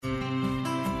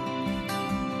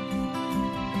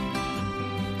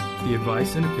The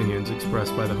advice and opinions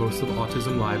expressed by the host of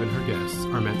Autism Live and her guests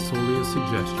are meant solely as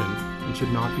suggestion and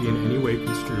should not be in any way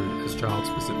construed as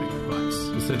child-specific advice.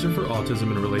 The Center for Autism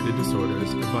and Related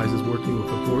Disorders advises working with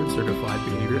a board-certified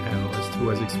behavior analyst who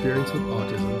has experience with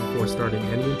autism before starting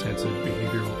any intensive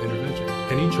behavioral intervention.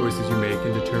 Any choices you make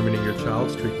in determining your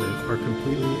child's treatment are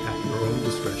completely at your own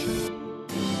discretion.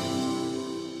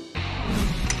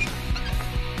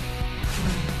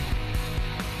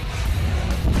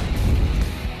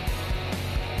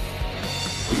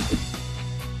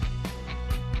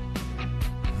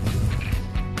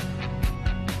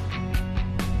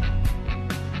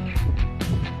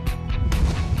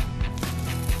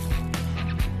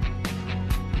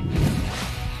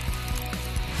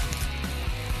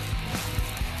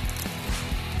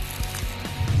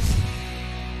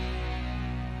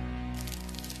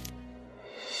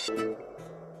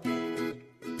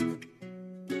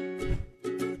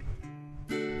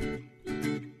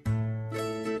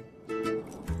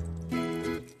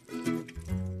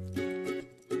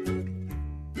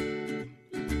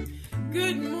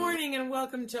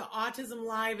 Welcome to Autism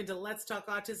Live and to Let's Talk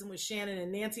Autism with Shannon and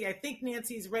Nancy. I think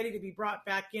Nancy's ready to be brought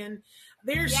back in.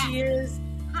 There she is.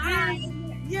 Hi.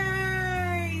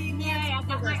 Yay. Yay, I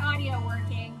got my audio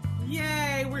working.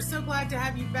 Yay. We're so glad to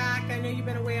have you back. I know you've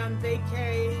been away on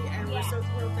vacay, and we're so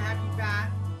thrilled to have you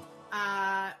back.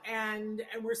 And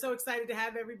we're so excited to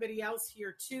have everybody else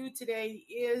here too. Today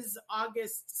is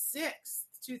August 6th,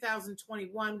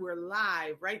 2021. We're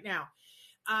live right now.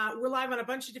 We're live on a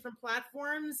bunch of different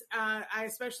platforms. I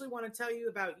especially want to tell you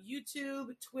about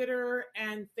YouTube, Twitter,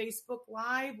 and Facebook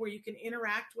Live, where you can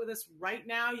interact with us right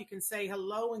now. You can say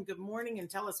hello and good morning and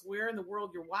tell us where in the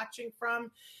world you're watching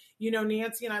from. You know,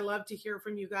 Nancy and I love to hear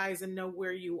from you guys and know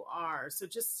where you are. So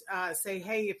just say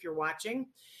hey if you're watching.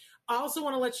 I also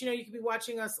want to let you know you can be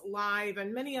watching us live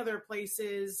and many other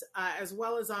places, as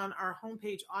well as on our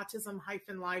homepage,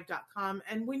 autism-live.com.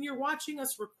 And when you're watching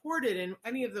us recorded in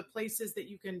any of the places that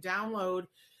you can download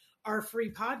our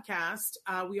free podcast,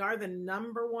 we are the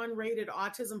 #1 rated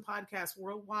autism podcast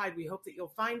worldwide. We hope that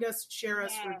you'll find us, share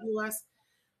us, review us.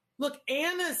 Look,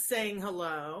 Anna's saying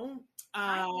hello.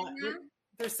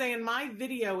 They're saying my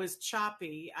video is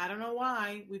choppy. I don't know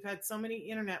why. We've had so many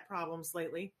internet problems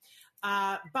lately.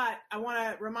 But I want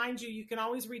to remind you, you can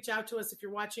always reach out to us if you're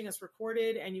watching us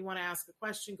recorded and you want to ask a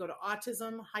question. Go to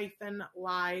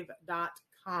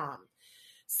autism-live.com.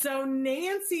 So,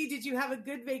 Nancy, did you have a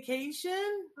good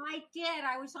vacation? I did.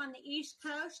 I was on the East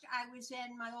Coast. I was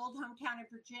in my old hometown of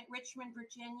Richmond,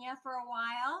 Virginia for a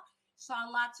while. Saw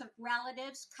lots of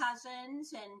relatives,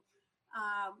 cousins, and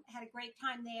had a great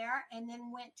time there. And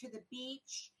then went to the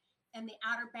beach and the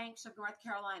Outer Banks of North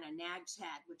Carolina, Nag's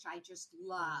Head, which I just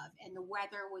love. And the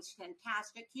weather was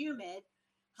fantastic,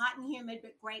 hot and humid,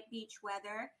 but great beach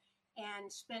weather. And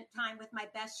spent time with my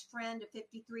best friend of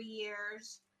 53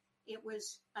 years. It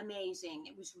was amazing.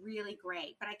 It was really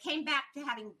great. But I came back to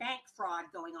having bank fraud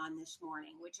going on this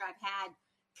morning, which I've had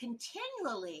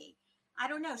continually. I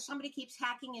don't know. Somebody keeps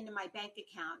hacking into my bank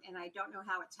account, and I don't know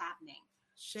how it's happening.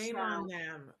 Shame on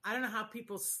them. I don't know how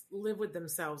people live with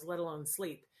themselves, let alone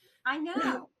sleep. I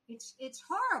know. It's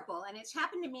horrible. And it's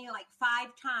happened to me like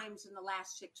 5 times in the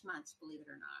last 6 months, believe it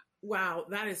or not. Wow,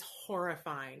 that is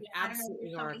horrifying. Yeah, absolutely I don't know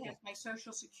if horrifying. somebody has my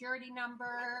social security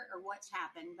number or what's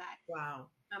happened, but wow.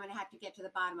 I'm going to have to get to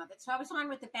the bottom of it. So I was on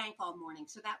with the bank all morning,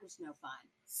 so that was no fun.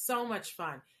 So much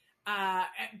fun. But,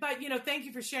 thank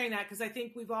you for sharing that, because I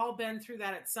think we've all been through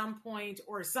that at some point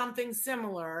or something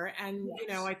similar. And,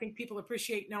 Yes. I think people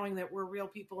appreciate knowing that we're real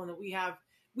people and that we have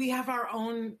our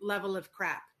own level of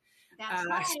crap. That's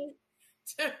right.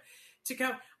 To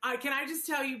come. Can I just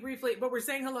tell you briefly, but we're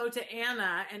saying hello to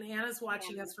Anna, and Anna's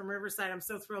watching us from Riverside. I'm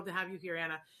so thrilled to have you here,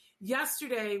 Anna.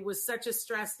 Yesterday was such a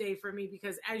stress day for me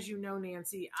because, as you know,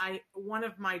 Nancy, one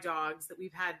of my dogs that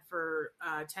we've had for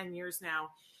 10 years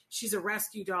now, she's a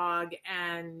rescue dog,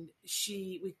 and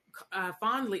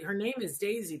her name is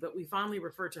Daisy, but we fondly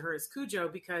refer to her as Cujo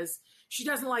because she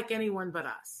doesn't like anyone but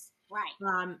us.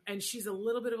 Right. And she's a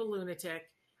little bit of a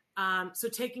lunatic. So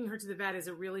taking her to the vet is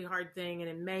a really hard thing. And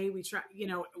in May, we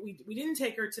didn't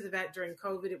take her to the vet during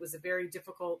COVID. It was a very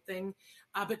difficult thing.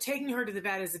 But taking her to the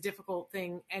vet is a difficult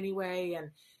thing anyway.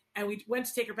 And we went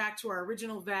to take her back to our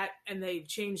original vet, and they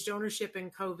changed ownership in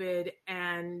COVID,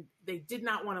 and they did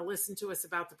not want to listen to us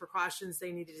about the precautions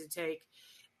they needed to take.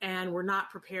 And we're not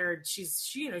prepared. She's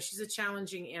a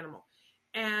challenging animal.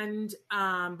 And,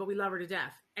 but we love her to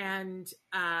death. And,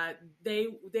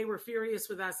 they were furious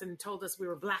with us and told us we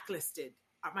were blacklisted.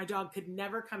 My dog could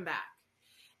never come back.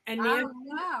 And oh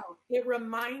no, it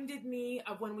reminded me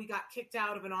of when we got kicked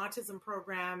out of an autism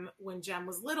program when Jem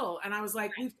was little. And I was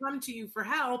like, we've come to you for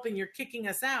help and you're kicking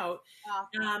us out.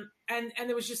 And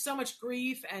there was just so much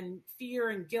grief and fear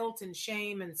and guilt and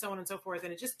shame and so on and so forth.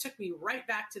 And it just took me right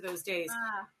back to those days.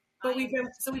 But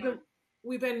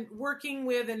we've been working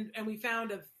with, and we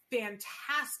found a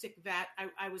fantastic vet.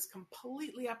 I was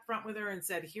completely upfront with her and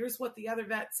said, here's what the other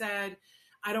vet said.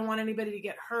 I don't want anybody to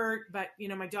get hurt, but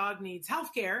my dog needs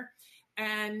healthcare.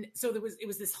 And so it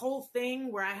was this whole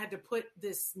thing where I had to put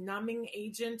this numbing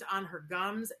agent on her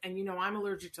gums. And, I'm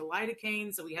allergic to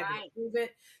lidocaine. So we had to remove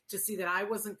it to see that I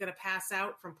wasn't going to pass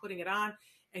out from putting it on,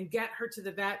 and get her to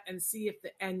the vet and see if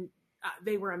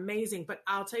they were amazing. But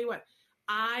I'll tell you what,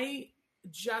 I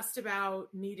just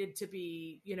about needed to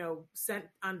be, sent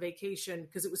on vacation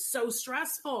because it was so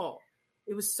stressful.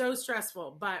 It was so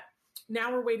stressful, but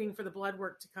now we're waiting for the blood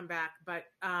work to come back. But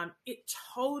it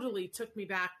totally took me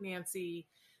back, Nancy,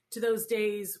 to those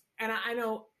days. And I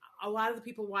know a lot of the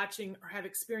people watching have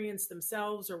experienced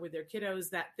themselves or with their kiddos,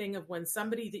 that thing of when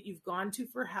somebody that you've gone to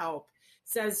for help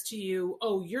says to you,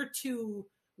 oh, you're too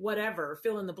whatever,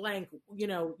 fill in the blank.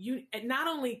 And not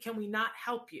only can we not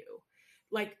help you,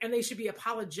 and they should be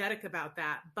apologetic about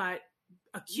that, but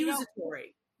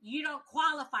accusatory. You don't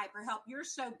qualify for help. You're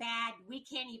so bad, we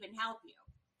can't even help you.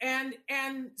 And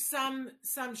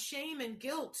some shame and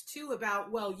guilt too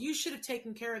about, well, you should have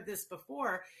taken care of this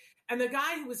before. And the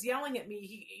guy who was yelling at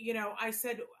me, I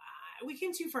said, we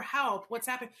came to you for help. What's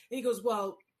happening? And he goes,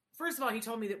 well, first of all, he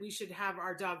told me that we should have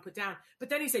our dog put down. But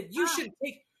then he said, you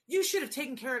should have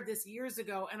taken care of this years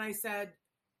ago. And I said,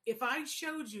 if I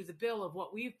showed you the bill of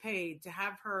what we've paid to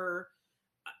have her,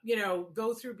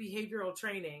 go through behavioral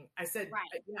training, I said,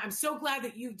 I'm so glad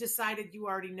that you've decided you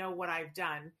already know what I've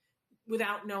done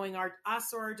without knowing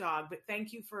us or our dog, but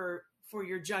thank you for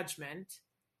your judgment.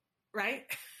 Right.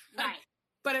 Right.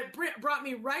 But it brought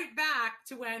me right back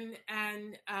to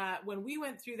when we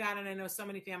went through that. And I know so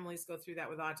many families go through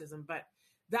that with autism, but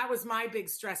that was my big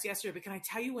stress yesterday. But can I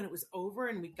tell you, when it was over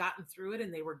and we'd gotten through it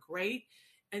and they were great,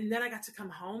 and then I got to come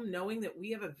home knowing that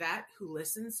we have a vet who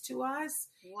listens to us.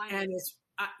 And it's,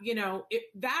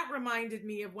 that reminded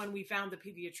me of when we found the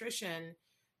pediatrician,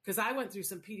 because I went through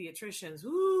some pediatricians,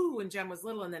 when Jem was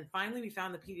little. And then finally we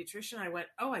found the pediatrician. I went,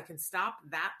 oh, I can stop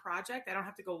that project. I don't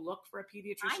have to go look for a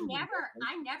pediatrician. I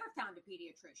never found a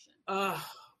pediatrician. Oh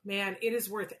man, it is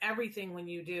worth everything when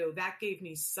you do. That gave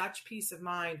me such peace of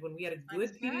mind when we had a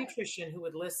good pediatrician who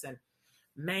would listen.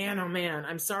 Man, oh man,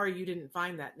 I'm sorry you didn't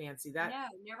find that, Nancy. No,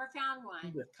 never found one.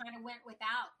 Kind of went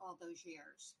without all those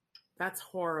years. That's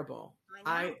horrible.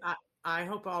 I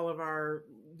hope all of our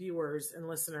viewers and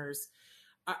listeners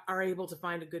are able to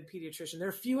find a good pediatrician.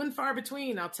 They're few and far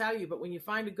between, I'll tell you, but when you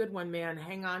find a good one, man,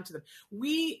 hang on to them.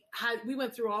 We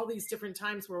went through all these different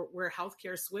times where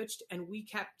healthcare switched, and we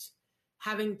kept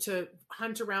having to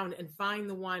hunt around and find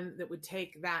the one that would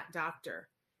take that doctor.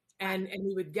 And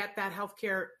we would get that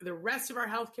healthcare. The rest of our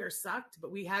healthcare sucked,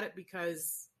 but we had it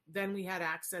because then we had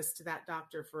access to that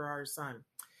doctor for our son.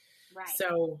 Right.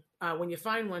 So when you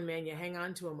find one, man, you hang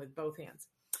on to him with both hands.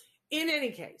 In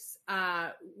any case,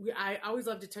 I always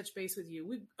love to touch base with you.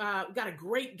 We've got a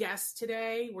great guest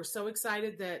today. We're so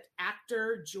excited that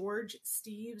actor George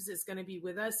Steeves is going to be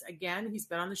with us again. He's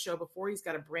been on the show before. He's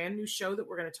got a brand new show that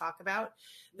we're going to talk about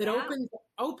that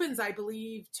opens, I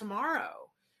believe, tomorrow,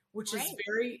 which is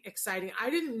very exciting. I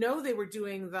didn't know they were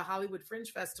doing the Hollywood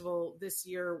Fringe Festival this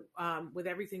year with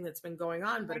everything that's been going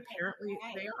on, but apparently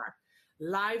they are.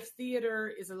 Live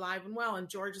theater is alive and well, and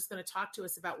George is going to talk to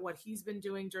us about what he's been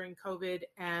doing during COVID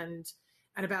and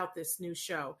about this new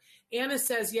show. Anna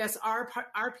says, yes, our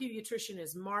pediatrician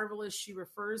is marvelous. She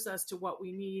refers us to what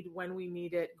we need when we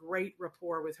need it. Great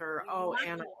rapport with her. Oh,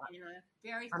 Anna.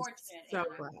 Very fortunate. So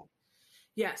glad.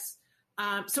 Yes.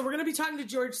 So we're going to be talking to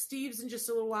George Steeves in just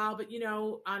a little while, but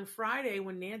on Friday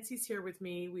when Nancy's here with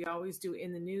me, we always do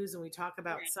In the News, and we talk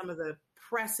about some of the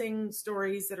pressing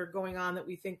stories that are going on that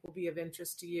we think will be of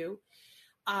interest to you.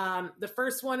 The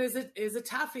first one is a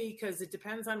toughie because it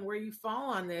depends on where you fall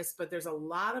on this, but there's a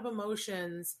lot of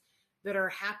emotions that are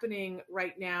happening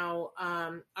right now.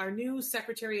 Our new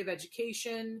Secretary of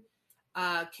Education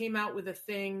came out with a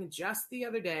thing just the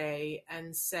other day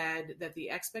and said that the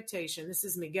expectation, this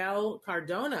is Miguel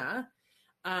Cardona,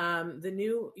 the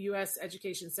new U.S.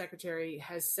 Education Secretary,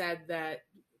 has said that,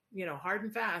 hard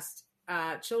and fast,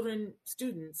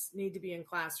 students need to be in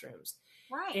classrooms.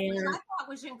 Right. And which I thought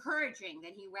was encouraging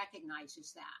that he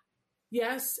recognizes that.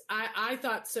 Yes, I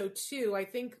thought so too. I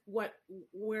think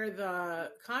where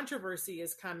the controversy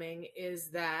is coming is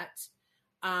that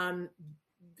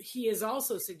he is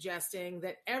also suggesting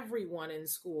that everyone in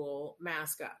school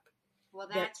mask up. Well,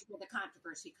 that's where the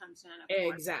controversy comes in, of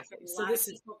course. Exactly. There's a lot of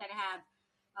people that have,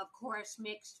 of course,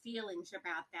 mixed feelings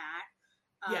about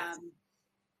that. Yes.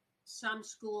 Some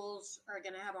schools are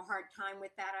going to have a hard time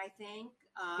with that, I think.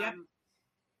 Yep.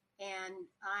 And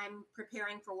I'm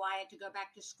preparing for Wyatt to go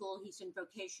back to school. He's in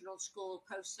vocational school,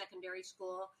 post-secondary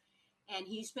school, and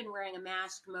he's been wearing a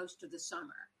mask most of the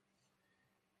summer.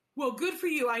 Well, good for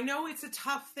you. I know it's a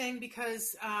tough thing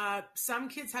because some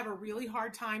kids have a really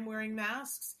hard time wearing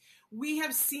masks. We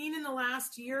have seen in the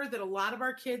last year that a lot of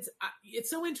our kids, it's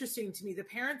so interesting to me, the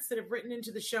parents that have written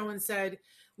into the show and said,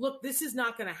 look, this is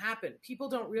not going to happen. People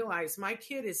don't realize my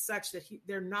kid is such that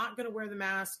they're not going to wear the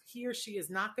mask. He or she is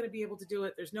not going to be able to do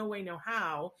it. There's no way, no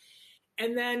how.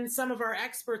 And then some of our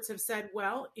experts have said,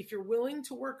 well, if you're willing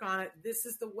to work on it, this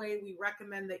is the way we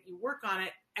recommend that you work on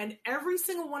it. And every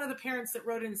single one of the parents that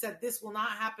wrote in and said, this will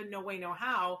not happen, no way, no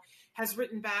how, has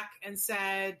written back and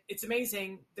said, it's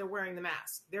amazing. They're wearing the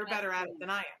mask. They're better at it than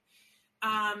I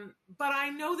am. But I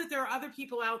know that there are other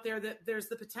people out there that there's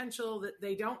the potential that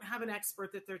they don't have an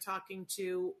expert that they're talking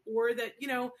to, or that,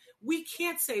 we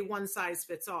can't say one size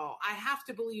fits all. I have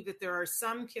to believe that there are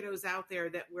some kiddos out there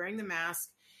that wearing the mask,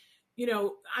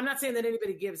 I'm not saying that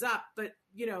anybody gives up, but,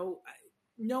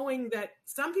 knowing that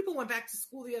some people went back to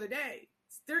school the other day,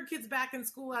 their kids back in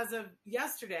school as of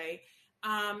yesterday.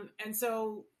 And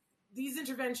so these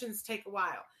interventions take a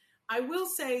while. I will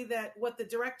say that what the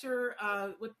director,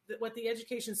 what the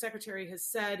education secretary has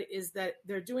said is that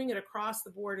they're doing it across the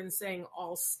board and saying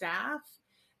all staff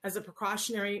as a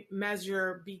precautionary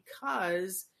measure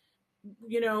because,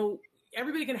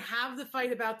 everybody can have the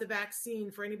fight about the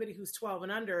vaccine for anybody who's 12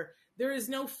 and under. There is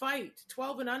no fight.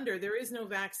 12 and under, there is no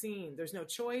vaccine. There's no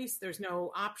choice. There's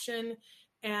no option.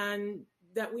 And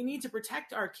that we need to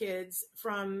protect our kids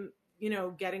from,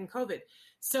 getting COVID.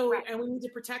 So, right. And we need to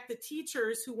protect the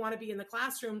teachers who want to be in the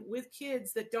classroom with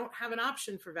kids that don't have an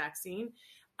option for vaccine.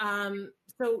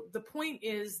 So the point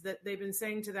is that they've been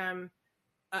saying to them,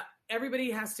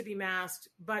 everybody has to be masked.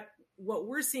 But what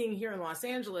we're seeing here in Los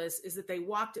Angeles is that they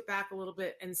walked it back a little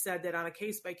bit and said that on a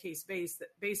case-by-case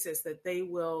basis that they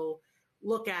will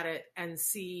look at it and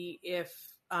see if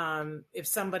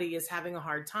somebody is having a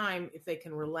hard time, if they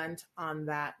can relent on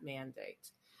that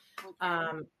mandate.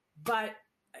 Okay. But,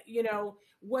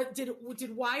 what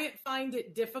did Wyatt find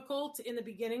it difficult in the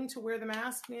beginning to wear the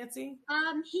mask, Nancy?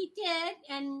 He did,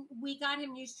 and we got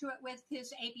him used to it with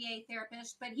his ABA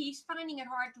therapist, but he's finding it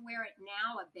hard to wear it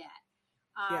now a bit.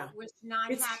 Was not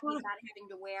happy about having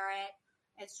to wear it.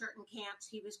 At certain camps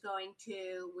he was going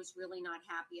to, was really not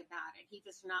happy about it. He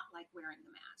does not like wearing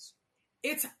the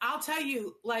mask. I'll tell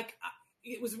you,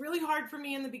 it was really hard for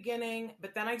me in the beginning,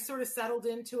 but then I sort of settled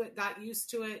into it, got used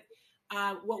to it.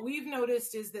 What we've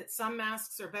noticed is that some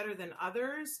masks are better than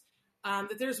others.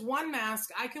 That there's one mask,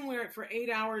 I can wear it for 8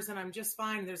 hours and I'm just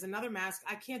fine. There's another mask,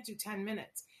 I can't do 10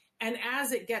 minutes. And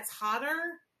as it gets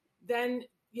hotter, then,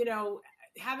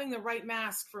 having the right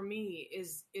mask for me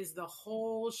is the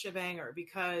whole shebanger,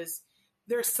 because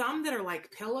there's some that are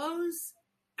like pillows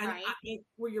and right.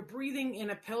 Where you're breathing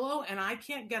in a pillow and I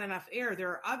can't get enough air. There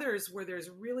are others where there's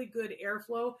really good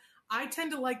airflow. I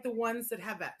tend to like the ones that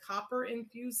have that copper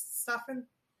infused stuff in.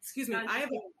 Excuse me.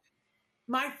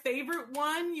 My favorite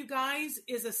one, you guys,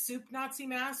 is a soup Nazi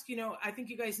mask. I think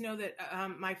you guys know that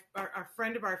our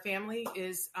friend of our family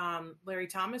is Larry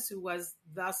Thomas, who was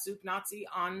the soup Nazi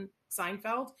on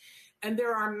Seinfeld. And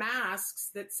there are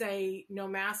masks that say no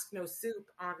mask, no soup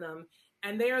on them.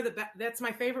 And they are that's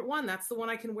my favorite one. That's the one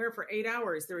I can wear for 8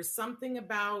 hours. There is something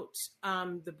about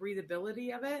the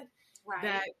breathability of it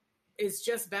that is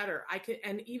just better.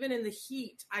 And even in the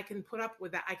heat, I can put up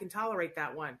with that. I can tolerate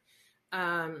that one.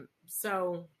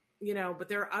 So, but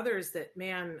there are others that,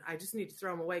 man, I just need to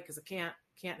throw them away because I can't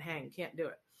do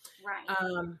it.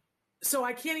 Right. So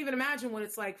I can't even imagine what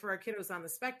it's like for our kiddos on the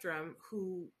spectrum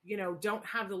who, don't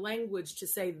have the language to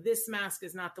say this mask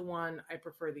is not the one. I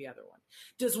prefer the other one.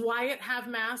 Does Wyatt have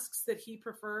masks that he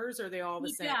prefers? Or are they all the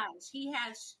same? He does.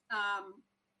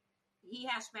 He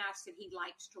has masks that he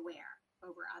likes to wear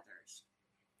over others.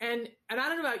 And I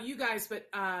don't know about you guys, but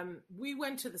we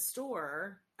went to the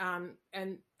store and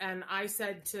I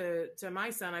said to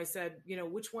my son, I said,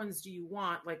 which ones do you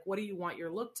want? Like, what do you want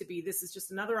your look to be? This is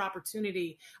just another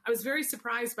opportunity. I was very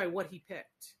surprised by what he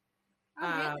picked.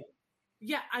 Oh, really?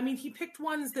 Yeah. I mean, he picked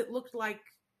ones that looked like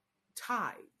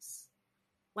ties,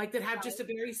 like that have just a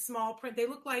very small print. They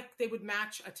look like they would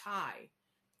match a tie.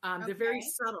 They're very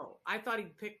subtle. I thought he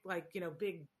picked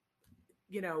big,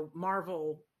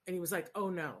 Marvel. And he was like,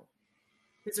 oh no,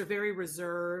 his are very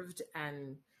reserved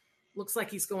and looks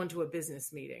like he's going to a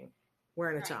business meeting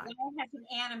wearing a Right. tie. Well, he has an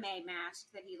anime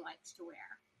mask that he likes to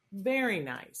wear. Very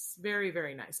nice. Very,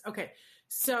 very nice. Okay.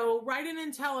 So write in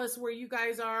and tell us where you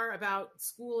guys are about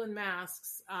school and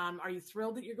masks. Are you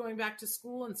thrilled that you're going back to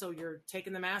school and so you're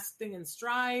taking the mask thing in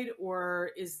stride,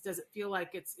 or does it feel like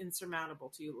it's insurmountable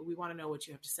to you? We want to know what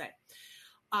you have to say.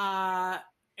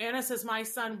 Anna says, my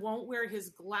son won't wear his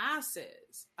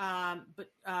glasses, but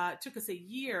it took us a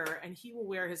year and he will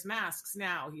wear his masks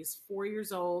now. He's 4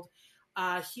 years old.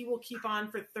 He will keep on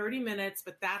for 30 minutes,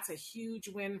 but that's a huge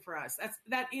win for us.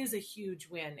 That is a huge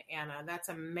win, Anna. That's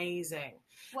amazing.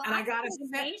 Well, and I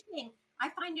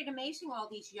find it amazing all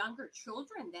these younger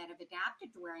children that have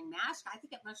adapted to wearing masks. I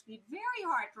think it must be very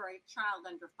hard for a child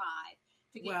under 5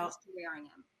 to get used to wearing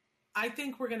them. I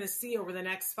think we're going to see over the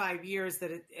next 5 years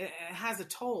that it has a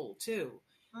toll too.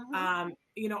 Mm-hmm.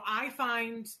 I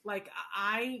find like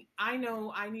I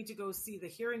know I need to go see the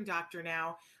hearing doctor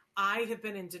now. I have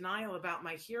been in denial about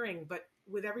my hearing, but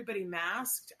with everybody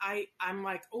masked, I'm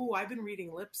like, oh, I've been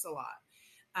reading lips a lot.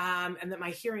 And that my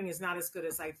hearing is not as good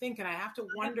as I think. And I have to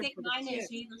wonder. I think mine is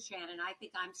either, Shannon. I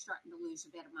think I'm starting to lose a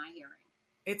bit of my hearing.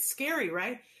 It's scary,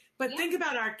 right? But think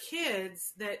about our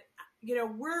kids that,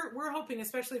 we're hoping,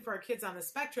 especially for our kids on the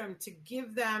spectrum, to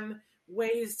give them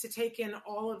ways to take in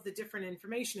all of the different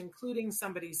information, including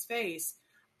somebody's face.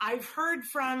 I've heard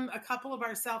from a couple of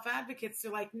our self-advocates,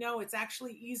 they're like, no, it's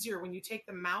actually easier when you take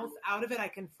the mouth out of it. I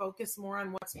can focus more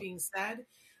on what's being said.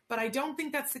 But I don't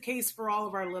think that's the case for all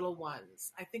of our little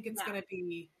ones. I think it's going to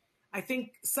be, I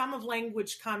think some of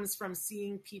language comes from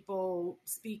seeing people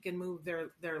speak and move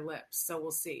their lips. So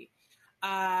we'll see.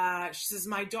 She says,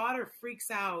 my daughter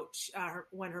freaks out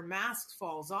when her mask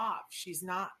falls off. She's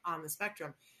not on the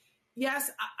spectrum.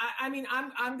 Yes, I mean,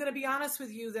 I'm going to be honest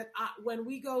with you that when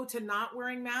we go to not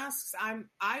wearing masks,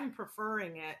 I'm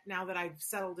preferring it now that I've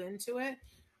settled into it.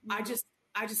 Mm-hmm.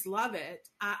 I just love it.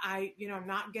 I'm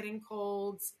not getting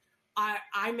colds.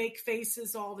 I make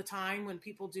faces all the time when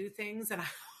people do things, and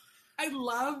I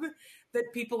love that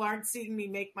people aren't seeing me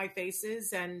make my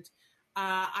faces. And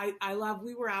I love,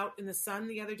 we were out in the sun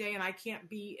the other day and I can't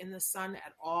be in the sun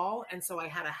at all. And so I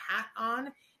had a hat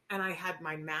on and I had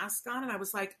my mask on and I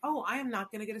was like, oh, I am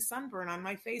not going to get a sunburn on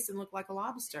my face and look like a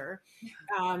lobster.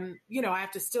 I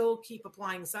have to still keep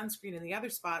applying sunscreen in the other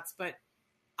spots, but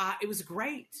it was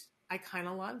great. I kind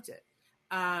of loved it.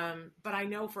 But I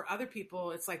know for other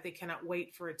people, it's like they cannot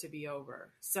wait for it to be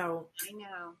over. So I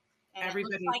know. And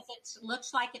everybody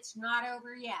looks like it's not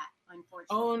over yet, unfortunately.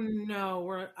 Oh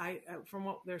no, from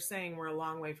what they're saying, we're a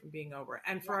long way from being over.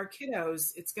 And for our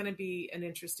kiddos, it's going to be an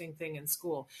interesting thing in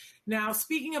school. Now,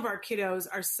 speaking of our kiddos,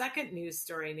 our second news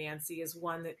story, Nancy, is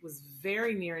one that was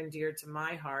very near and dear to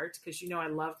my heart because I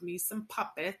love me some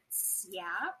puppets. Yeah.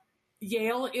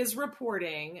 Yale is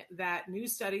reporting that new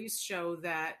studies show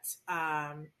that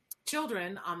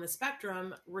children on the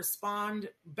spectrum respond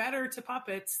better to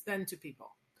puppets than to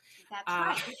people. That's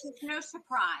right. Which is no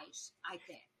surprise, I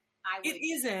think. It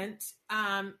isn't.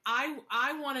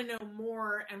 I want to know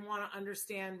more and want to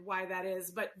understand why that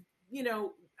is. But, and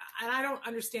I don't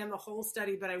understand the whole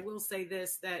study, but I will say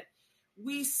this, that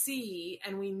we see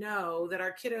and we know that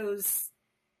our kiddos,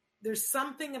 there's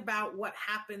something about what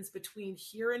happens between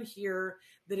here and here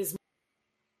that is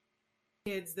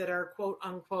kids that are quote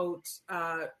unquote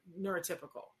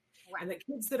neurotypical. Right. And the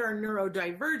kids that are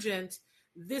neurodivergent,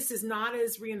 this is not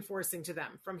as reinforcing to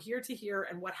them from here to here.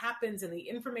 And what happens and the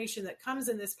information that comes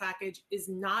in this package is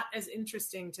not as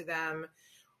interesting to them.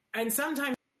 And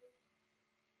sometimes.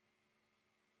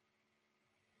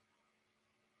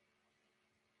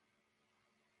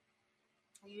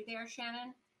 Are you there,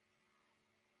 Shannon?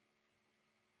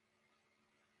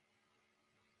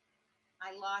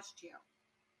 I lost you.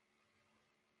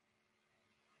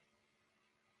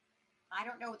 I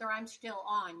don't know whether I'm still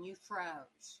on. You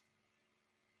froze.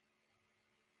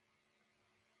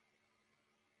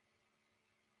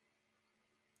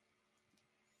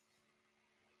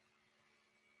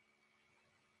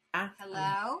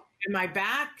 Hello? Am I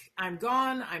back? I'm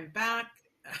gone. I'm back.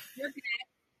 You're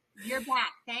back. You're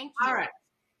back. Thank you. All right.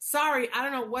 Sorry. I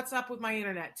don't know what's up with my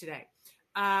internet today.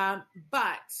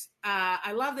 But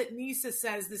I love that Nisa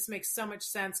says this makes so much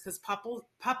sense because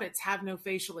puppets have no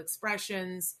facial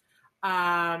expressions.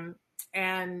 And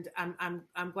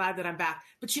I'm glad that I'm back.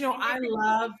 But I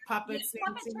love puppets.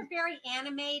 Puppets are very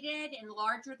animated and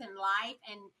larger than life,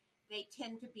 and they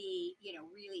tend to be,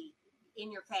 really in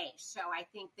your face. So I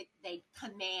think that they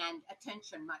command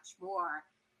attention much more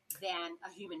than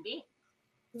a human being.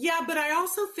 Yeah, but I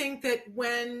also think that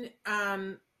when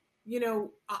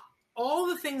all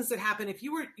the things that happen, if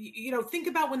you were, think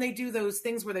about when they do those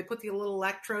things where they put the little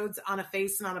electrodes on a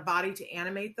face and on a body to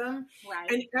animate them. Right.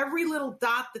 And every little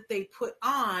dot that they put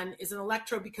on is an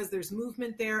electrode because there's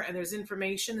movement there and there's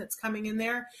information that's coming in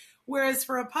there. Whereas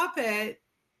for a puppet,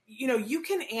 you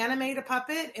can animate a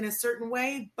puppet in a certain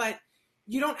way, but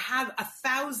you don't have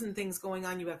 1,000 things going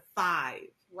on. You have 5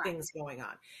 things going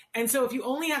on. And so if you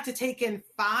only have to take in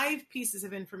 5 pieces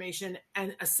of information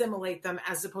and assimilate them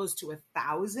as opposed to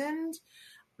 1,000,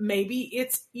 maybe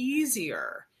it's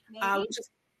easier,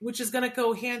 which is going to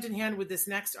go hand in hand with this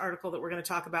next article that we're going to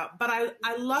talk about. But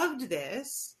I loved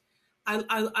this.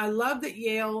 I love that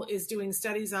Yale is doing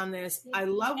studies on this. I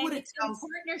love what it's in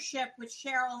partnership with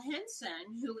Cheryl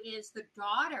Henson, who is the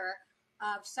daughter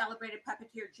of celebrated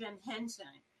puppeteer Jim Henson.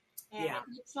 And it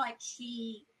looks like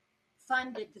she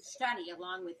funded the study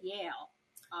along with Yale.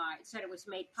 It said it was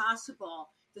made possible.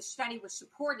 The study was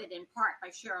supported in part by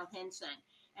Cheryl Henson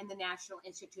and the National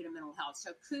Institute of Mental Health.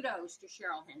 So kudos to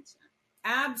Cheryl Henson.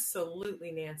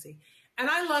 Absolutely, Nancy. And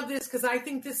I love this because I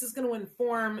think this is going to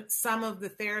inform some of the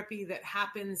therapy that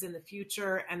happens in the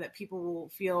future and that people will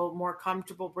feel more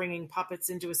comfortable bringing puppets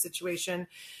into a situation.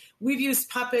 We've used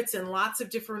puppets in lots of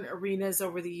different arenas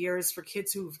over the years for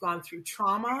kids who've gone through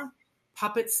trauma.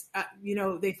 Puppets,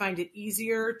 they find it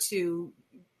easier to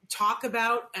talk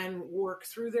about and work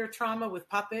through their trauma with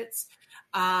puppets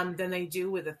than they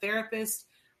do with a therapist.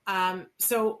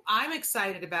 So I'm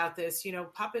excited about this.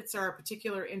 Puppets are a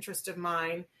particular interest of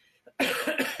mine.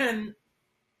 And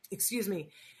excuse me.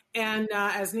 And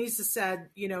as Nisa said,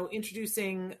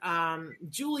 introducing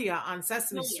Julia on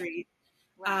Sesame Street,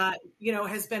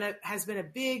 has been a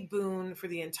big boon for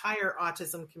the entire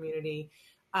autism community.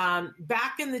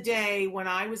 Back in the day when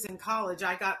I was in college,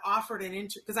 I got offered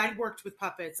because I worked with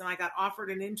puppets, and I got offered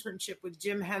an internship with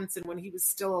Jim Henson when he was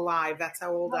still alive. That's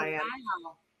how old I am.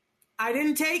 Wow. I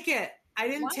didn't take it. Why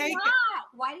didn't you take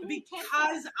it?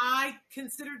 Because I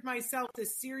considered myself a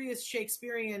serious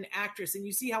Shakespearean actress, and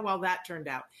you see how well that turned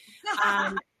out.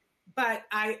 But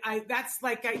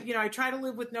I try to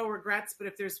live with no regrets, but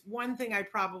if there's one thing I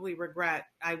probably regret,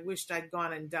 I wished I'd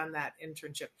gone and done that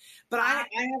internship. But I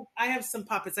have some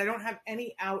puppets. I don't have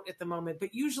any out at the moment,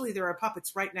 but usually there are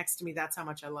puppets right next to me. That's how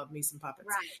much I love me some puppets.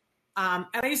 Right.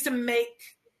 And I used to make,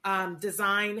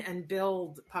 design and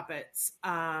build puppets.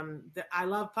 I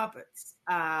love puppets.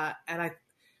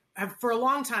 And for a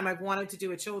long time, I've wanted to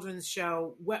do a children's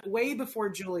show. Way before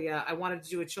Julia, I wanted to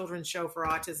do a children's show for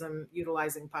autism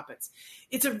utilizing puppets.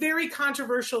 It's a very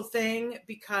controversial thing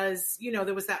because,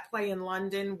 there was that play in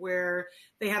London where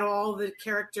they had all the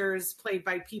characters played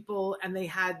by people and they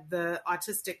had the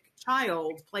autistic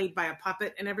child played by a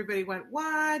puppet, and everybody went,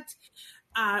 what?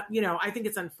 I think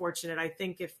it's unfortunate. I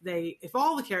think if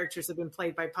all the characters have been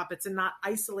played by puppets and not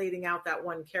isolating out that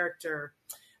one character.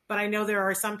 But I know there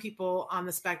are some people on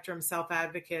the spectrum,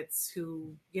 self-advocates,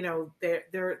 who,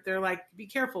 they're like, be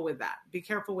careful with that. Be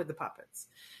careful with the puppets.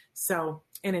 So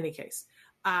in any case,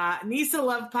 Nisa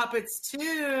loved puppets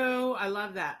too. I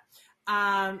love that.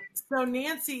 So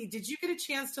Nancy, did you get a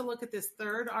chance to look at this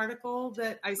third article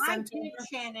that I sent? I did,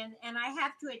 Shannon, and I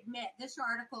have to admit, this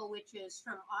article, which is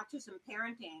from Autism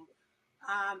Parenting,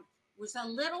 was a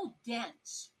little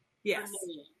dense for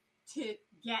me to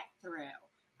get through.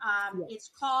 It's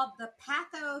called The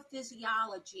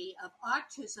Pathophysiology of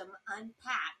Autism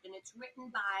Unpacked, and it's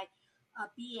written by a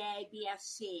BA,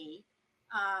 BSc,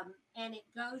 and it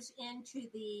goes into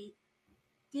the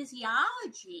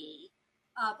physiology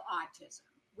of autism,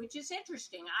 which is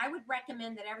interesting. I would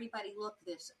recommend that everybody look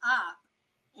this up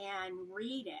and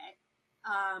read it.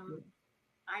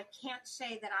 I can't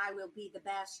say that I will be the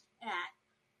best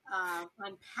at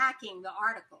unpacking the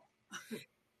article.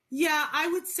 Yeah, I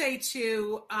would say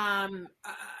too,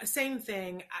 same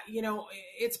thing.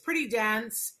 It's pretty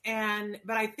dense,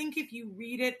 but I think if you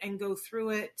read it and go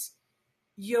through it,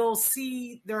 you'll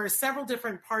see there are several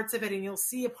different parts of it, and you'll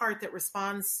see a part that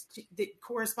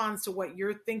corresponds to what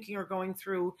you're thinking or going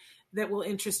through that will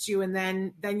interest you. And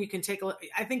then you can take a look.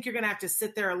 I think you're going to have to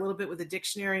sit there a little bit with a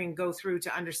dictionary and go through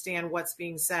to understand what's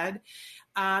being said.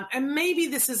 And maybe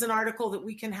this is an article that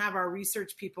we can have our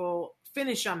research people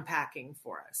finish unpacking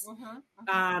for us.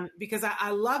 Because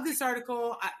I love this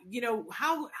article.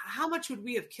 How much would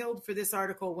we have killed for this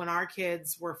article when our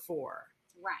kids were 4?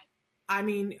 Right. I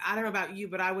mean, I don't know about you,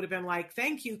 but I would have been like,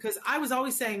 thank you. Because I was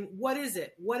always saying, what is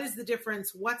it? What is the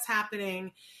difference? What's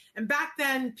happening? And back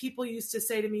then people used to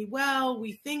say to me, well,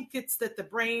 we think it's that the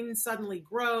brain suddenly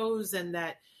grows and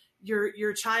that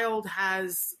your child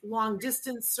has long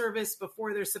distance service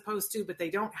before they're supposed to, but they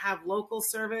don't have local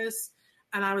service.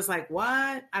 And I was like,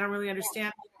 what? I don't really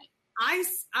understand.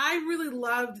 I really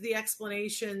loved the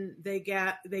explanation they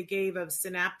gave of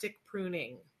synaptic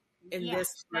pruning in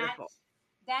this article.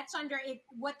 That's under it.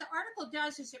 What the article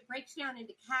does is it breaks down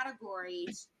into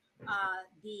categories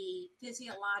the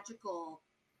physiological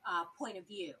point of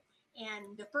view.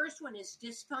 And the first one is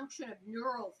dysfunction of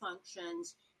neural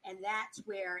functions, and that's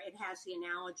where it has the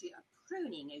analogy of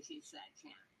pruning, as you said,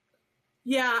 Jan.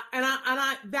 Yeah, and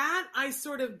I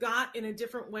sort of got in a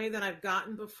different way than I've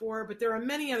gotten before, but there are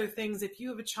many other things. If you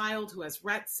have a child who has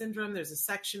Rett syndrome, there's a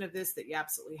section of this that you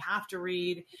absolutely have to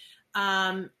read.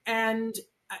 I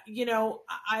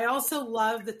also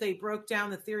love that they broke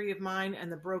down the theory of mind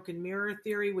and the broken mirror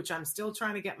theory, which I'm still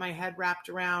trying to get my head wrapped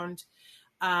around.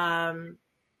 Because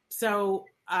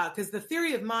the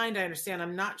theory of mind, I understand.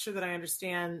 I'm not sure that I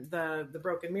understand the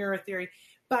broken mirror theory.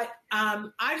 But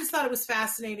I just thought it was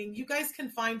fascinating. You guys can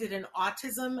find it in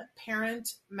Autism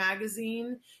Parent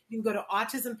Magazine. You can go to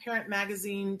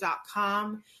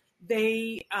autismparentmagazine.com.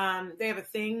 They have a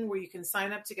thing where you can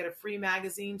sign up to get a free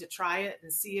magazine to try it and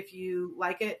see if you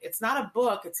like it. It's not a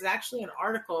book. It's actually an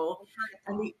article.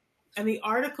 And the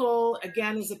article,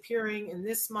 again, is appearing in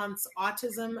this month's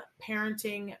Autism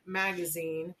Parenting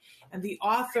Magazine. And the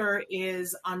author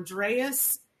is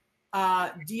Andreas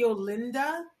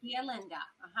Diolinda.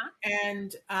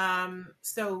 And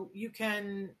so you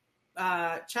can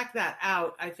check that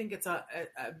out. I think it's a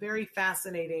very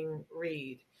fascinating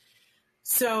read.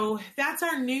 So that's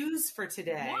our news for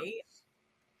today.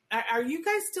 Yes. Are you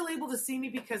guys still able to see me?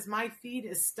 Because my feed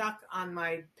is stuck on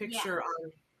my picture.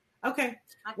 Yes. Okay.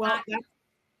 Well,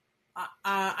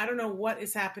 I don't know what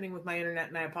is happening with my internet,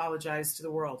 and I apologize to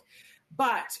the world.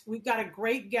 But we've got a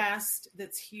great guest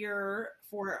that's here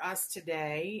for us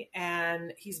today,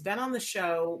 and he's been on the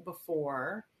show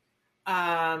before.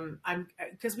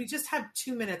 Because we just have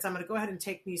 2 minutes, I'm going to go ahead and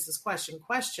take Nisa's question.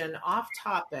 Question, off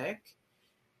topic.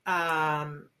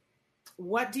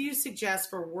 What do you suggest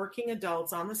for working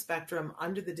adults on the spectrum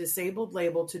under the disabled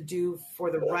label to do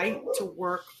for the right to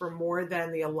work for more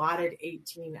than the allotted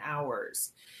 18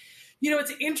 hours?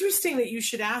 It's interesting that you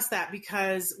should ask that,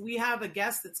 because we have a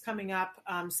guest that's coming up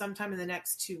sometime in the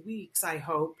next 2 weeks, I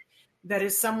hope, that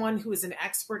is someone who is an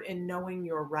expert in knowing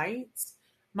your rights.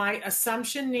 My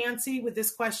assumption, Nancy, with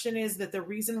this question is that the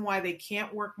reason why they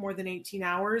can't work more than 18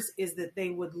 hours is that they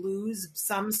would lose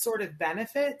some sort of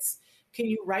benefits. Can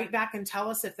you write back and tell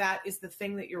us if that is the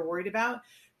thing that you're worried about?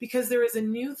 Because there is a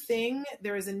new thing,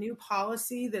 there is a new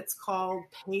policy that's called a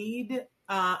paid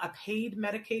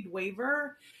Medicaid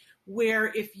waiver,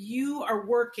 where if you are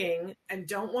working and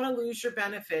don't want to lose your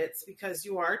benefits because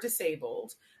you are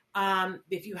disabled,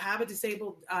 if you have a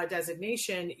disabled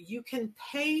designation, you can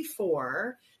pay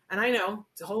for, and I know,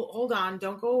 hold on,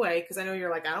 don't go away, because I know you're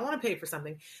like, I don't want to pay for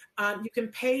something. You can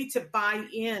pay to buy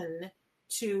in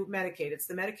to Medicaid. It's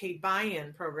the Medicaid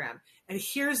buy-in program. And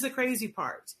here's the crazy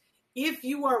part. If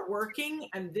you are working,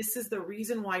 and this is the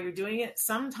reason why you're doing it,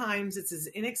 sometimes it's as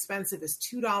inexpensive as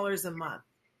 $2 a month.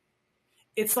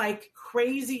 It's like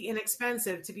crazy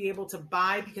inexpensive to be able to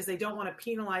buy, because they don't want to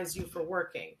penalize you for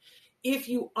working. If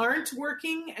you aren't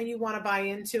working and you want to buy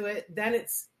into it, then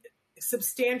it's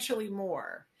substantially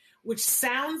more, which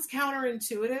sounds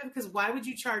counterintuitive, because why would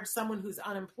you charge someone who's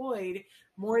unemployed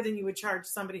more than you would charge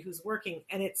somebody who's working?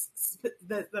 And it's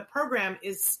the program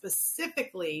is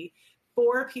specifically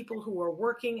for people who are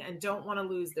working and don't want to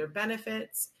lose their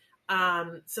benefits,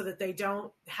 so that they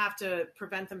don't have to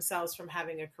prevent themselves from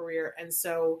having a career. And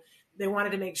so they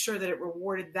wanted to make sure that it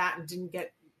rewarded that and didn't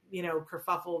get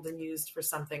kerfuffled and used for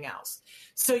something else.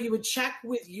 So you would check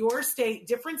with your state.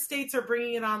 Different states are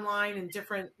bringing it online in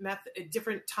different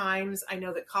times. I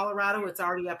know that Colorado, it's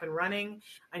already up and running.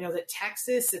 I know that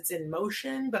Texas, it's in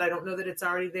motion, but I don't know that it's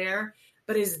already there.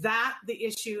 But is that the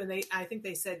issue? And I think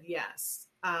they said yes.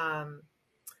 And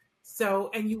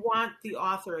you want the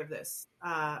author of this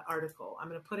article. I'm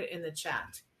going to put it in the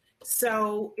chat.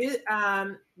 So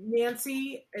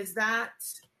Nancy, is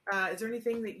there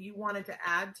anything that you wanted to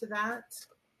add to that?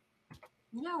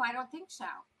 No, I don't think so.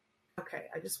 Okay.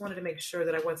 I just wanted to make sure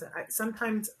that I wasn't.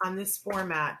 Sometimes on this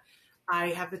format, I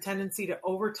have the tendency to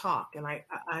over talk and I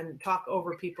talk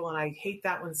over people, and I hate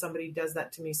that when somebody does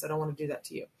that to me. So I don't want to do that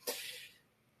to you.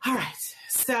 All right.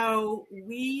 So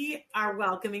we are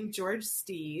welcoming George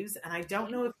Steeves, and I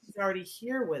don't know if he's already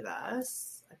here with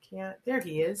us. I can't. There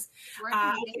he is.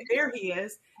 There he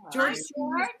is. George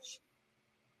Steeves.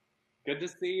 Good to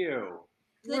see you.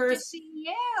 Good to see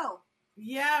you.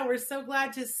 Yeah, we're so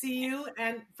glad to see you.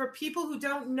 And for people who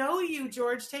don't know you,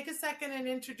 George, take a second and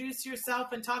introduce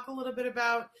yourself and talk a little bit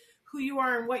about who you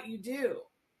are and what you do.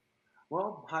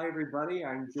 Well, hi, everybody.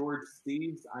 I'm George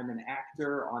Steeves. I'm an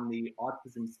actor on the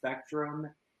autism spectrum,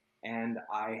 and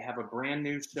I have a brand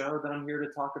new show that I'm here to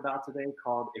talk about today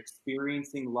called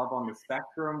Experiencing Love on the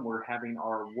Spectrum. We're having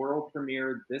our world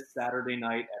premiere this Saturday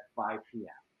night at 5 p.m.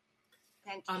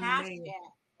 Fantastic. Amazing.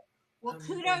 Well,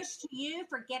 kudos to you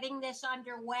for getting this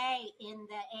underway in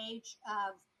the age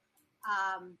of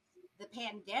the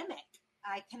pandemic.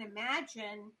 I can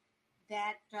imagine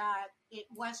that it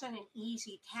wasn't an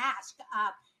easy task.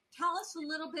 Tell us a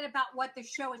little bit about what the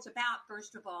show is about,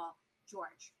 first of all,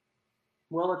 George.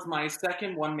 Well, it's my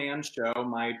second one-man show.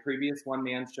 My previous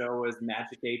one-man show was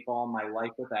Magic 8 Ball, My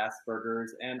Life with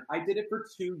Asperger's, and I did it for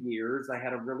 2 years. I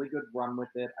had a really good run with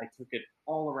it. I took it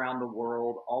all around the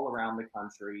world, all around the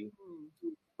country.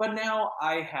 But now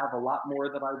I have a lot more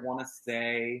that I want to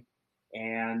say,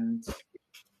 and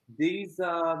these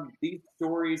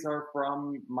stories are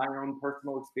from my own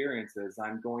personal experiences.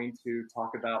 I'm going to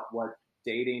talk about what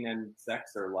dating and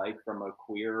sex are like from a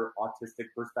queer, autistic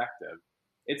perspective.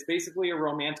 It's basically a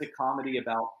romantic comedy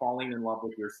about falling in love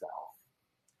with yourself.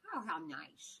 Oh, how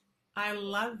nice. I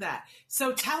love that.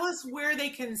 So tell us where they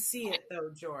can see it, though,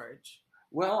 George.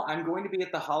 Well, I'm going to be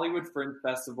at the Hollywood Fringe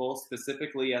Festival,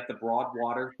 specifically at the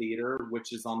Broadwater Theater,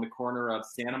 which is on the corner of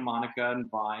Santa Monica and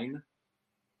Vine.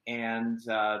 And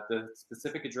the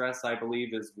specific address, I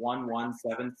believe, is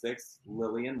 1176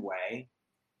 Lillian Way.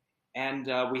 And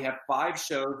we have 5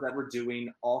 shows that we're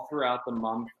doing all throughout the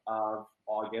month of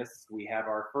August. We have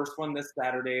our first one this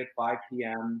Saturday at 5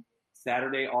 p.m.,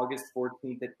 Saturday, August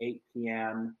 14th at 8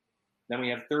 p.m. Then we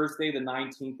have Thursday, the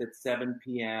 19th at 7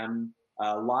 p.m.,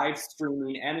 live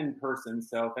streaming and in person.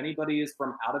 So if anybody is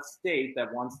from out of state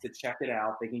that wants to check it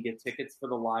out, they can get tickets for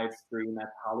the live stream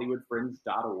at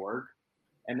hollywoodfringe.org.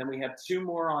 And then we have 2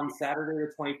 more on Saturday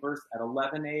the 21st at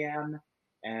 11 a.m.,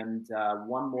 and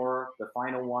one more, the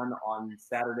final one, on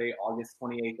Saturday, August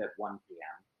 28th at 1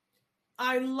 p.m.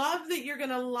 I love that you're going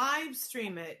to live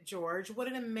stream it, George. What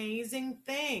an amazing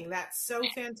thing. That's so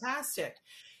fantastic.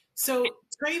 So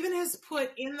Traven has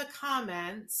put in the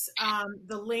comments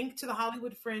the link to the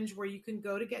Hollywood Fringe where you can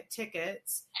go to get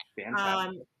tickets.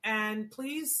 And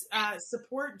please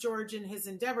support George in his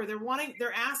endeavor.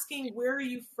 They're asking, where are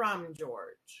you from,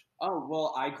 George? Oh,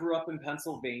 well, I grew up in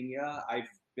Pennsylvania. I've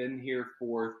been here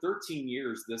for 13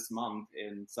 years this month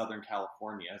in Southern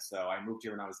California. So I moved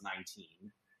here when I was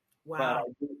 19. Wow.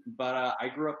 But I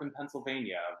grew up in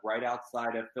Pennsylvania, right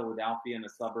outside of Philadelphia in a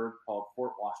suburb called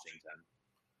Fort Washington.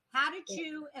 How did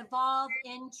you evolve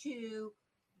into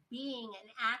being an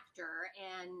actor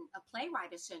and a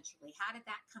playwright, essentially? How did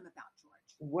that come about,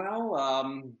 George? Well,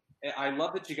 I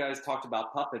love that you guys talked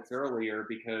about puppets earlier,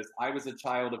 because I was a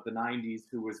child of the 90s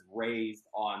who was raised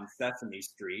on Sesame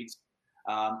Street.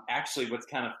 Actually, what's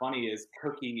kind of funny is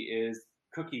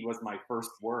cookie was my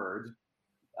first word.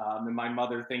 And my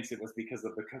mother thinks it was because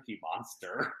of the Cookie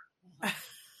Monster.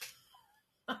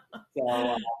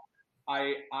 So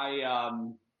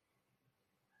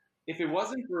if it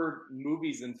wasn't for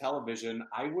movies and television,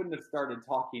 I wouldn't have started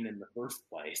talking in the first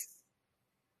place.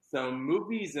 So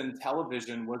movies and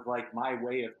television was like my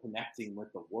way of connecting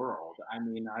with the world. I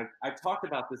mean, I've talked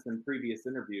about this in previous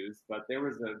interviews, but there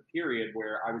was a period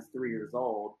where I was 3 years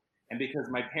old, and because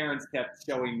my parents kept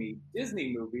showing me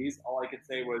Disney movies, all I could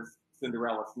say was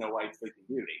Cinderella, Snow White, Sleeping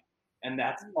Beauty. And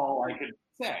that's all I could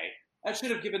say. That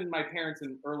should have given my parents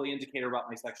an early indicator about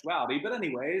my sexuality. But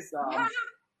anyways,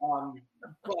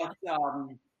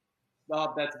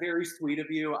 that's very sweet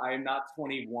of you. I am not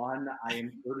 21. I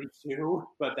am 32,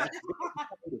 but that's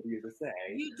very of you to say.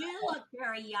 You do look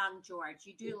very young, George.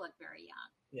 You do look very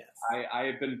young. Yes. I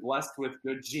have been blessed with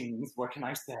good genes. What can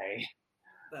I say?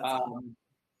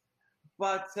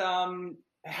 But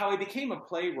how I became a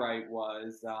playwright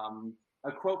was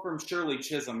a quote from Shirley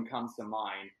Chisholm comes to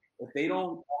mind. If they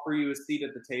don't offer you a seat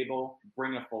at the table,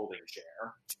 bring a folding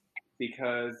chair.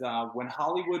 Because when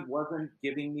Hollywood wasn't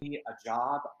giving me a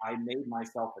job, I made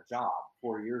myself a job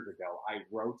 4 years ago. I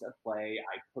wrote a play.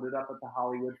 I put it up at the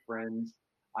Hollywood Fringe.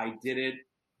 I did it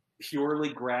purely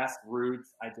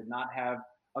grassroots. I did not have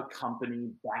a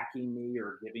company backing me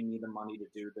or giving me the money to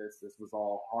do this. This was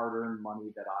all hard-earned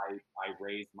money that I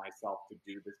raised myself to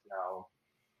do the show.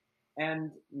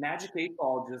 And Magic 8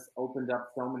 Ball just opened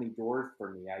up so many doors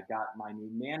for me. I got my new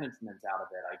management out of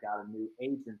it. I got a new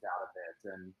agent out of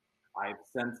it. And I've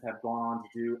since have gone on to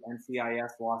do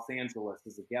NCIS Los Angeles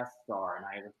as a guest star. And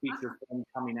I have a feature film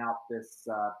coming out this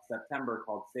September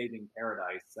called Saving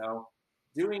Paradise. So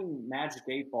doing Magic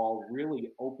 8 Ball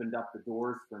really opened up the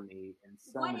doors for me in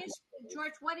so many ways.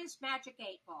 George, what is Magic 8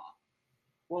 Ball?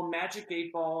 Well, Magic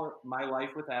 8 Ball, My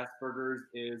Life with Asperger's,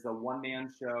 is a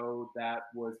one-man show that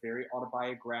was very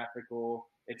autobiographical.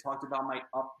 It talked about my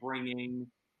upbringing.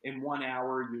 in 1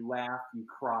 hour, you laugh, you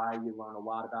cry, you learn a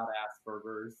lot about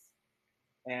Asperger's.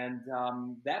 And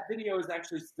that video is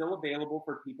actually still available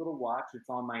for people to watch. It's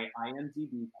on my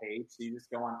IMDb page. So you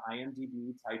just go on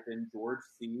IMDb, type in George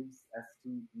Steeves,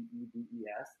 Steeves.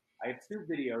 I have 2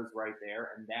 videos right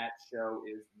there, and that show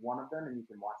is one of them, and you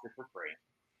can watch it for free.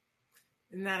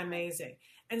 Isn't that amazing?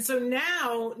 And so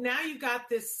now you've got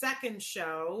this second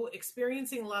show,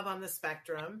 Experiencing Love on the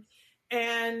Spectrum.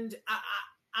 And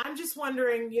I'm just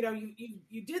wondering,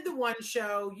 you did the one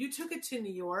show, you took it to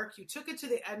New York, you took it to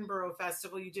the Edinburgh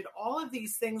Festival, you did all of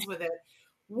these things with it.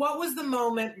 What was the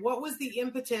moment? What was the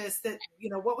impetus that,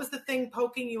 what was the thing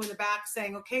poking you in the back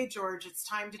saying, okay, George, it's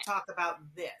time to talk about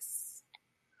this?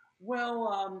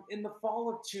 Well, in the fall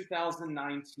of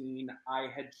 2019, I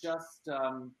had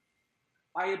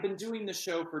been doing the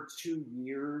show for 2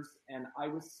 years, and I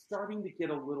was starting to get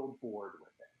a little bored with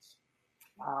it.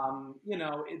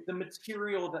 The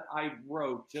material that I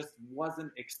wrote just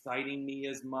wasn't exciting me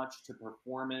as much to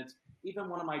perform it. Even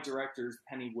one of my directors,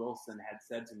 Penny Wilson, had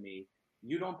said to me,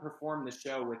 you don't perform the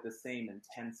show with the same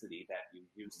intensity that you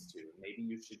used to. Maybe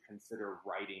you should consider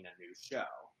writing a new show.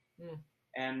 Mm.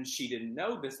 And she didn't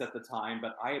know this at the time,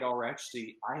 but I had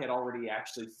already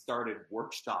actually started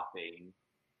workshopping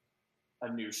a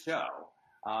new show.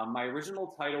 My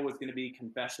original title was going to be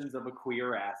Confessions of a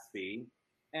Queer Aspie.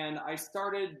 And I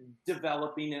started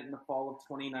developing it in the fall of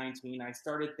 2019. I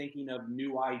started thinking of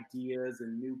new ideas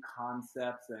and new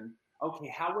concepts and, okay,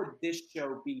 how would this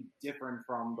show be different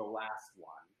from the last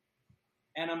one?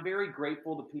 And I'm very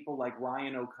grateful to people like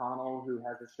Ryan O'Connell, who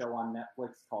has a show on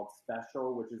Netflix called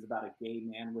Special, which is about a gay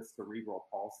man with cerebral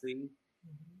palsy.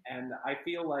 Mm-hmm. And I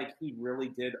feel like he really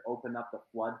did open up the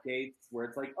floodgates where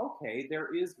it's like, okay,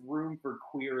 there is room for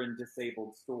queer and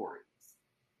disabled stories.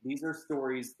 These are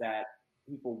stories that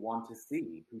people want to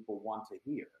see, people want to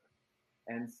hear.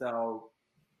 And so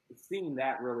seeing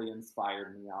that really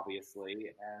inspired me,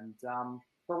 obviously. And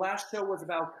the last show was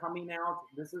about coming out.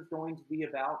 This is going to be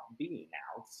about being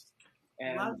out.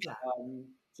 And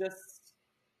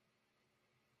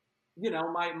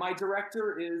my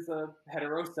director is a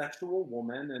heterosexual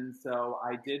woman. And so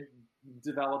I did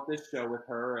develop this show with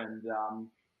her. And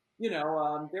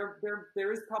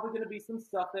there is probably going to be some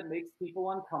stuff that makes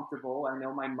people uncomfortable. I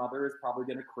know my mother is probably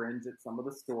going to cringe at some of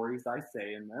the stories I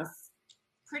say in this.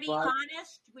 Pretty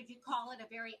honest? Would you call it a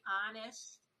very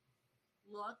honest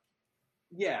look?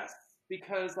 Yes,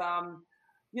 because, a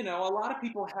lot of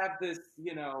people have this,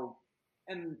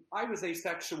 and I was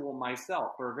asexual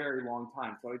myself for a very long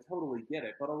time, so I totally get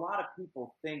it. But a lot of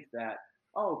people think that,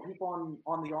 people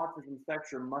on the autism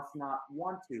spectrum must not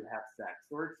want to have sex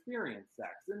or experience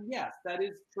sex. And yes, that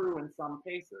is true in some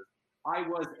cases. I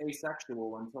was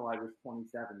asexual until I was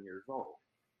 27 years old.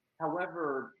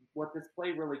 However, what this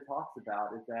play really talks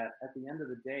about is that at the end of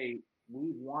the day,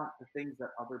 we want the things that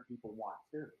other people want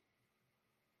too.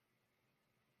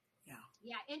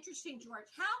 Yeah, interesting, George.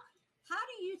 How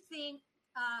do you think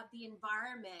the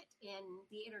environment in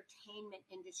the entertainment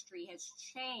industry has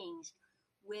changed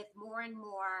with more and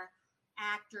more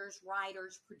actors,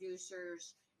 writers,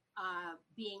 producers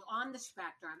being on the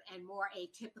spectrum and more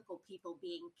atypical people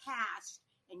being cast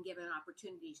and given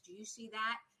opportunities? Do you see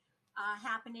that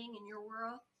happening in your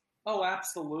world? Oh,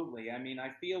 absolutely. I mean,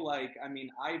 I feel like,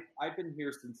 I've been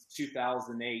here since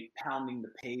 2008, pounding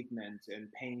the pavement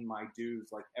and paying my dues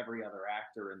like every other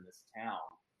actor in this town.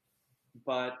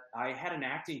 But I had an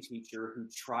acting teacher who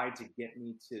tried to get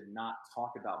me to not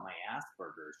talk about my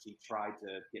Asperger's. She tried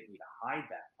to get me to hide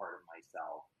that part of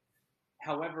myself.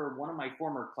 However, one of my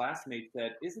former classmates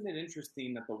said, isn't it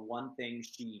interesting that the one thing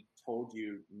she told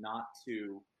you not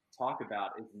to talk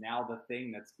about is now the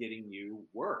thing that's getting you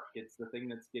work? It's the thing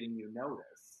that's getting you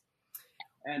notice.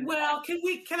 And well,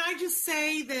 can I just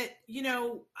say that,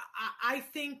 I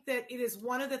think that it is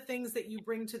one of the things that you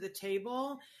bring to the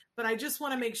table, but I just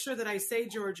want to make sure that I say,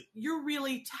 George, you're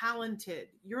really talented.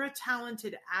 You're a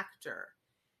talented actor.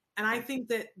 And I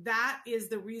think that is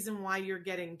the reason why you're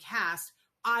getting cast.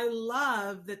 I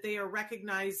love that they are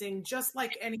recognizing, just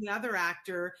like any other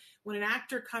actor, when an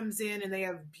actor comes in and they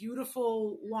have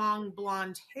beautiful, long,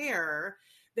 blonde hair,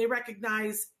 they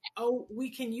recognize, we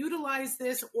can utilize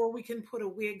this or we can put a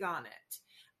wig on it.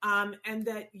 And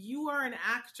that you are an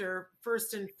actor,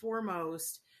 first and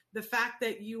foremost. The fact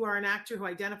that you are an actor who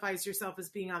identifies yourself as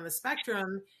being on the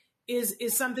spectrum is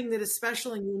something that is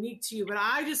special and unique to you. But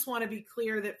I just want to be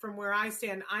clear that from where I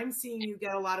stand, I'm seeing you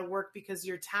get a lot of work because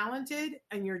you're talented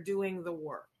and you're doing the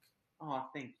work. Oh,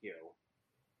 thank you.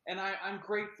 And I'm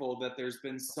grateful that there's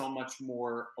been so much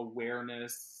more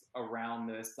awareness around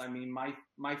this. I mean,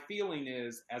 my feeling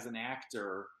is, as an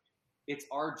actor, it's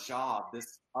our job,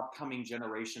 this upcoming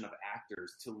generation of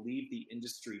actors, to leave the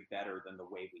industry better than the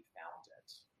way we found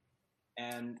it.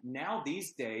 And now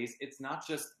these days, it's not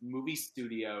just movie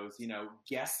studios,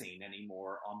 guessing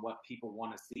anymore on what people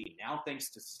want to see. Now, thanks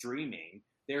to streaming,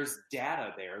 there's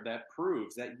data there that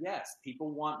proves that, yes,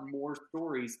 people want more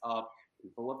stories of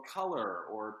people of color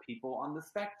or people on the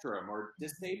spectrum or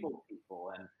disabled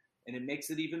people. And it makes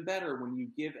it even better when you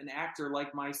give an actor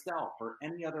like myself or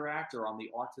any other actor on the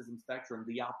autism spectrum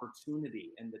the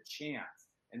opportunity and the chance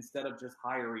instead of just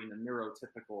hiring a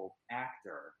neurotypical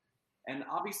actor. And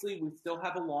obviously, we still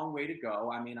have a long way to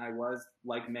go. I mean, I was,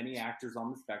 like many actors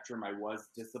on the spectrum, I was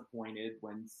disappointed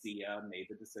when Sia made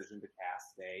the decision to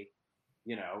cast a,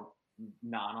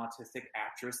 non-autistic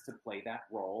actress to play that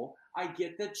role. I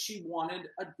get that she wanted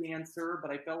a dancer, but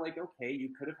I felt like, okay, you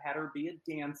could have had her be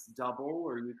a dance double,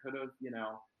 or you could have,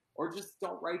 or just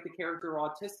don't write the character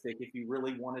autistic if you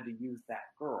really wanted to use that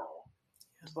girl.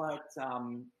 But,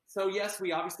 so yes,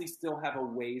 we obviously still have a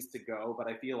ways to go, but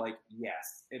I feel like,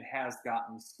 yes, it has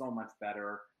gotten so much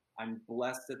better. I'm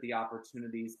blessed at the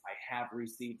opportunities I have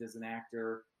received as an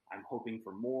actor. I'm hoping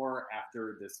for more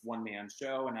after this one-man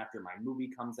show and after my movie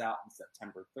comes out on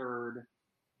September 3rd.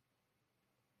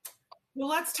 Well,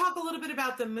 let's talk a little bit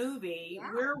about the movie.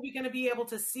 Yeah. Where are we going to be able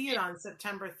to see it on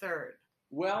September 3rd?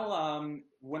 Well,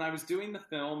 when I was doing the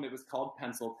film, it was called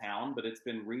Penciltown, but it's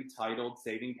been retitled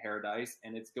Saving Paradise,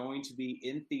 and it's going to be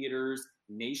in theaters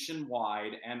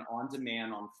nationwide and on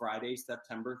demand on Friday,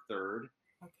 September 3rd.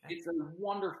 Okay. It's a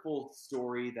wonderful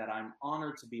story that I'm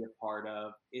honored to be a part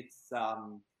of. It's,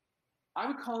 I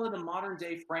would call it a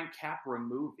modern-day Frank Capra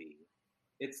movie.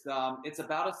 It's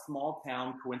about a small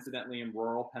town, coincidentally in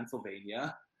rural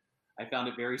Pennsylvania. I found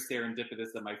it very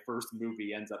serendipitous that my first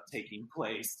movie ends up taking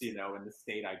place, in the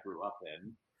state I grew up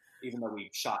in, even though we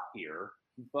shot here.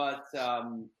 But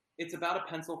it's about a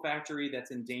pencil factory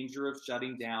that's in danger of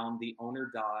shutting down. The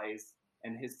owner dies,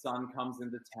 and his son comes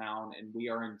into town, and we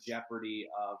are in jeopardy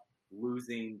of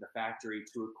losing the factory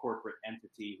to a corporate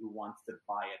entity who wants to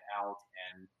buy it out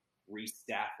and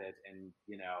restaff it and,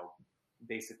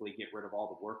 basically get rid of all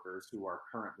the workers who are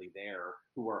currently there,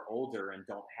 who are older and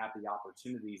don't have the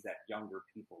opportunities that younger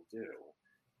people do,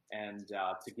 and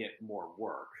to get more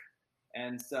work.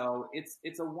 And so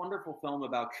it's a wonderful film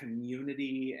about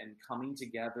community and coming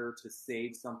together to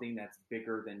save something that's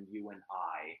bigger than you and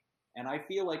I. And I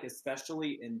feel like,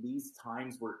 especially in these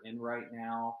times we're in right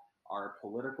now, our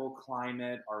political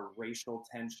climate, our racial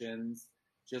tensions,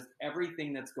 just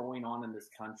everything that's going on in this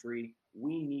country,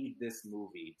 we need this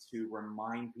movie to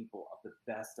remind people of the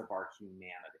best of our humanity.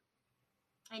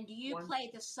 And do you play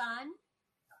the son?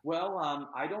 Well,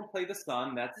 I don't play the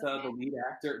son. That's the lead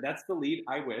actor. That's the lead.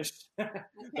 I wish. Okay.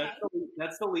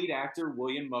 That's the lead actor,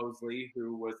 William Moseley,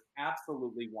 who was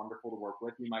absolutely wonderful to work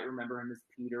with. You might remember him as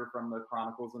Peter from the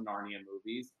Chronicles of Narnia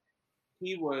movies.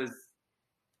 He was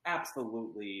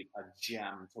absolutely a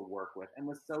gem to work with and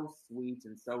was so sweet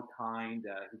and so kind.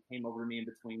 He came over to me in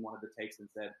between one of the takes and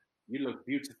said, "You look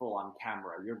beautiful on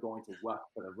camera. You're going to work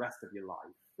for the rest of your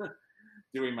life."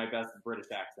 Doing my best British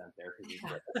accent there because he's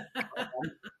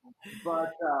British.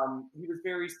 But he was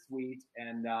very sweet.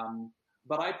 And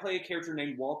but I play a character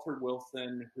named Walter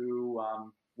Wilson who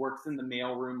works in the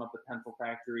mailroom of the pencil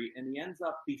factory, and he ends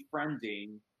up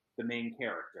befriending the main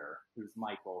character, who's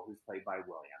Michael, who's played by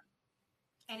William.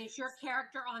 And is your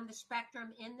character on the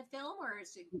spectrum in the film, or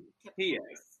is it? He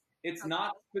is. It's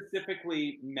not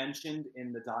specifically mentioned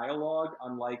in the dialogue,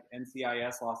 unlike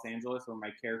NCIS Los Angeles, where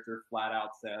my character flat out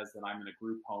says that I'm in a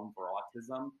group home for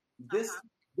autism.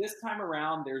 This time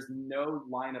around, there's no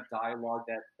line of dialogue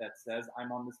that says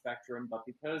I'm on the spectrum, but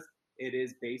because it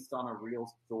is based on a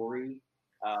real story,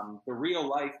 the real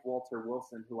life Walter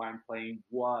Wilson, who I'm playing,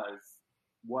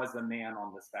 was a man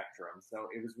on the spectrum. So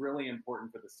it was really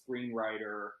important for the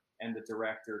screenwriter and the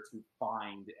director to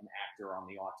find an actor on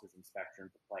the autism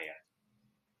spectrum to play it.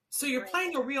 So you're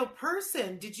playing a real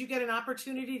person. Did you get an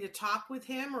opportunity to talk with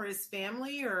him or his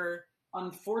family, or?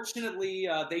 Unfortunately,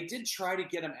 they did try to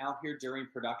get him out here during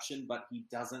production, but he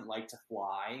doesn't like to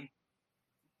fly.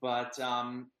 But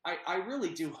I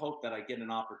really do hope that I get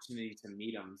an opportunity to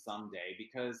meet him someday,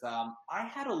 because I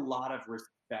had a lot of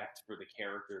respect for the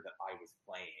character that I was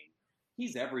playing.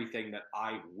 He's everything that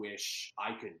I wish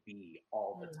I could be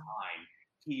all the time.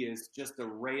 He is just a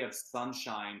ray of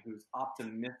sunshine who's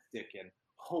optimistic and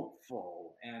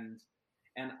hopeful. And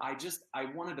I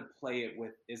wanted to play it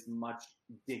with as much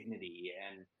dignity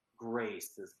and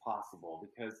grace as possible,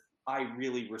 because I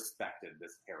really respected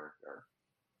this character.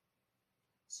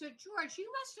 So, George,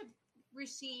 you must have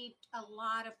received a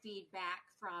lot of feedback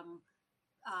from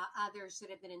others that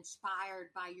have been inspired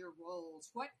by your roles.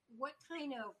 What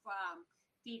kind of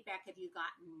feedback have you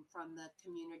gotten from the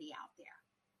community out there?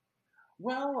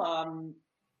 Well,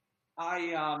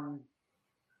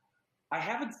 I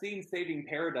haven't seen Saving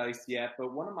Paradise yet,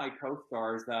 but one of my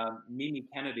co-stars, Mimi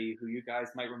Kennedy, who you guys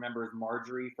might remember as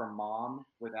Marjorie from Mom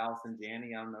with Allison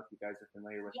Janney. I don't know if you guys are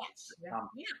familiar with Yes.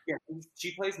 yeah,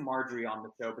 she plays Marjorie on the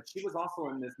show, but she was also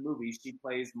in this movie. She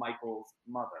plays Michael's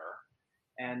mother.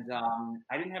 And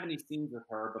I didn't have any scenes with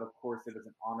her, but of course it was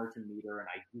an honor to meet her, and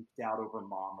I geeked out over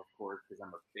Mom, of course, because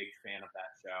I'm a big fan of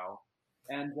that show.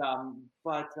 And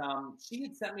but she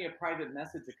had sent me a private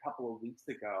message a couple of weeks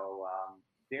ago,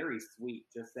 very sweet,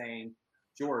 just saying,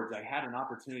 George, I had an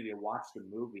opportunity to watch the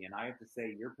movie, and I have to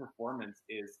say your performance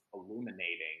is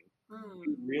illuminating.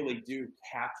 You really do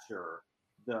capture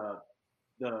the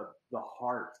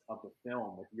heart of the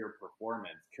film with your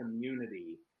performance,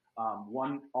 community,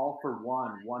 one all for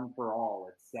one for all,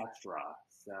 etc.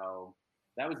 So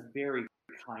that was very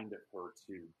kind of her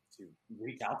to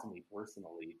reach out to me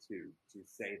personally to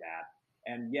say that.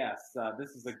 And yes,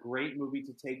 this is a great movie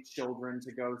to take children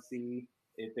to go see.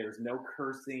 There's no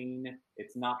cursing.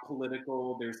 It's not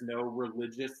political. There's no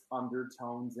religious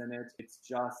undertones in it. It's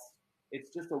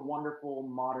just a wonderful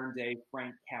modern day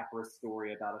Frank Capra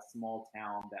story about a small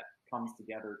town that comes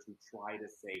together to try to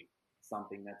save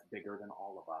something that's bigger than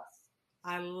all of us.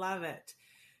 I love it.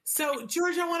 So,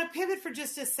 George, I want to pivot for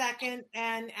just a second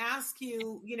and ask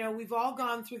you, we've all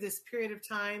gone through this period of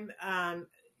time,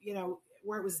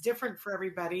 where it was different for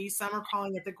everybody. Some are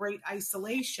calling it the Great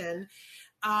Isolation.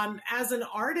 As an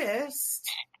artist,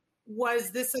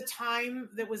 was this a time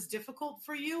that was difficult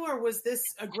for you, or was this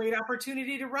a great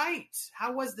opportunity to write?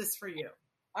 How was this for you?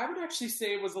 I would actually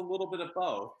say it was a little bit of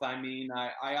both. I mean,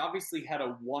 I obviously had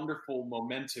a wonderful,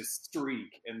 momentous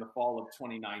streak in the fall of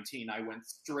 2019. I went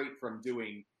straight from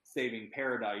doing Saving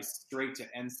Paradise straight to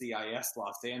NCIS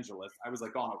Los Angeles. I was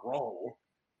like on a roll.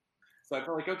 So I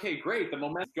felt like, okay, great, the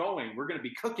momentum's going. We're going to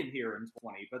be cooking here in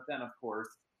 20. But then, of course,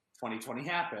 2020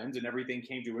 happened and everything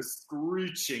came to a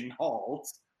screeching halt.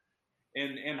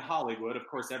 In Hollywood, of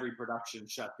course, every production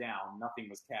shut down. Nothing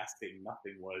was casting.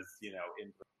 Nothing was, in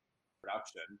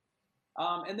production.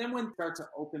 And then when it started to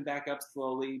open back up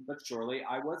slowly but surely,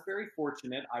 I was very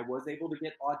fortunate. I was able to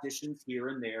get auditions here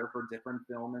and there for different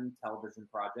film and television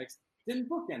projects. Didn't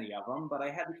book any of them, but I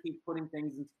had to keep putting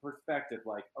things into perspective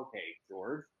like, okay,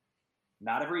 George,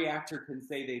 not every actor can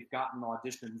say they've gotten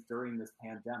auditions during this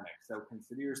pandemic. So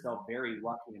consider yourself very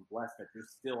lucky and blessed that you're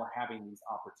still having these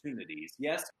opportunities.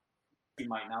 Yes, you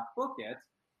might not book it,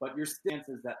 but your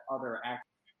chances that other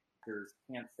actors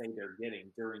can't say they're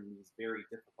getting during these very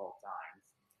difficult times.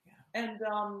 Yeah. And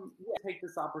take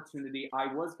this opportunity. I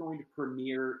was going to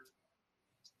premiere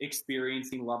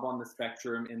Experiencing Love on the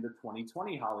Spectrum in the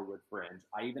 2020 Hollywood Fringe.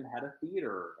 I even had a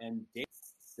theater and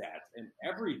dates set and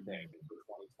everything for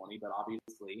 2020, but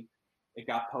obviously it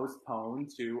got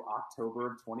postponed to October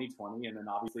of 2020, and then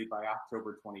obviously by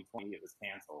October 2020 it was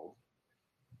canceled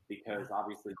because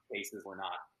obviously cases were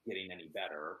not getting any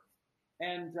better.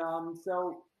 And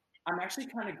so I'm actually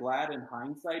kind of glad in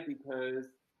hindsight because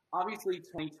obviously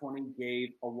 2020 gave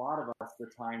a lot of us the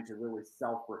time to really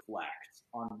self-reflect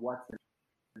on what's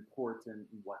important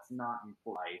and what's not in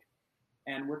life.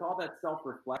 And with all that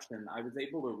self-reflection, I was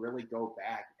able to really go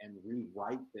back and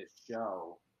rewrite this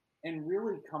show and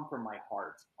really come from my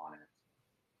heart on it.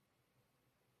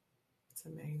 It's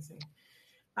amazing.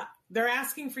 They're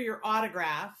asking for your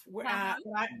autograph.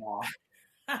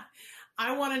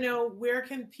 I want to know, where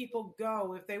can people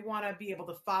go if they want to be able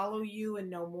to follow you and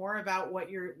know more about what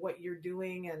you're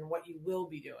doing and what you will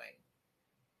be doing?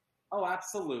 Oh,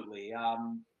 absolutely.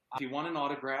 If you want an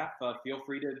autograph, feel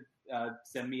free to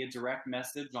send me a direct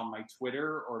message on my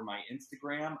Twitter or my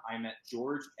Instagram. I'm at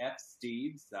George F.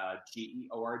 Steeves,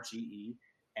 GeorgeFSteeves.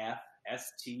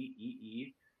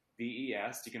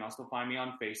 You can also find me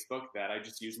on Facebook. That I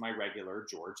just use my regular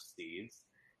George Steeves.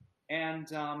 And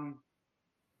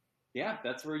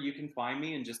that's where you can find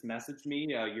me, and just message me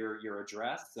your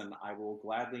address, and I will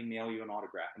gladly mail you an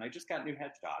autograph. And I just got new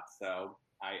headshots, so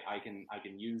I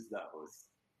can use those.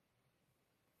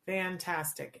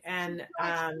 Fantastic. And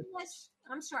I'm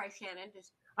sorry, Shannon.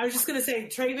 I was just going to say,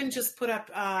 Traven just put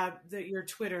up your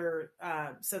Twitter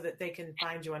so that they can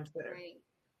find you on Twitter. Great.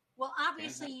 Well,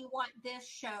 obviously you want this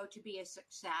show to be a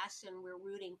success, and we're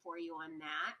rooting for you on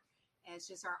that, as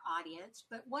is our audience.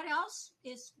 But what else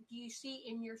do you see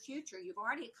in your future? You've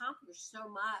already accomplished so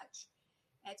much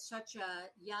at such a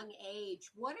young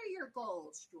age. What are your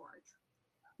goals, George?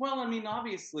 Well, I mean,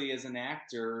 obviously, as an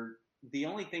actor, the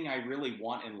only thing I really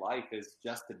want in life is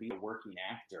just to be a working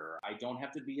actor. I don't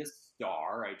have to be a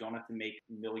star. I don't have to make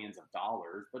millions of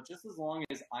dollars, but just as long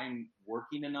as I'm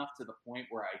working enough to the point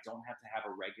where I don't have to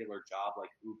have a regular job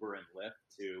like Uber and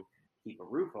Lyft to keep a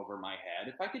roof over my head,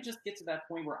 if I could just get to that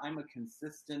point where I'm a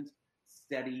consistent,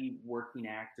 steady working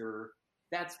actor,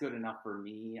 that's good enough for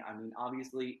me. I mean,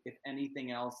 obviously, if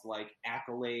anything else like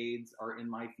accolades are in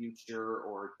my future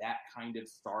or that kind of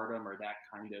stardom or that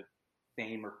kind of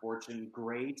fame or fortune,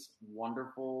 great,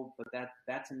 wonderful, but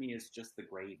that to me is just the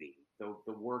gravy. The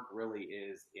work really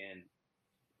is in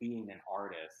being an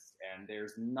artist, and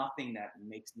there's nothing that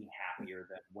makes me happier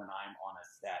than when I'm on a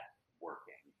set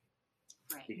working.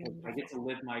 Right. Because I get to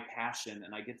live my passion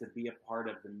and I get to be a part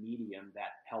of the medium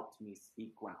that helped me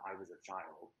speak when I was a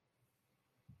child.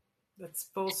 That's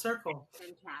full circle.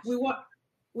 Fantastic.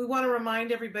 We want to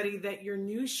remind everybody that your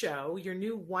new show, your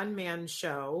new one-man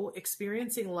show,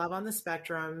 Experiencing Love on the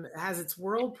Spectrum, has its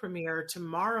world premiere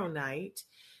tomorrow night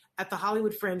at the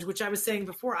Hollywood Fringe, which I was saying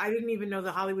before, I didn't even know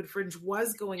the Hollywood Fringe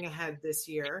was going ahead this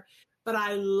year. But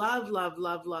I love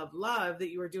that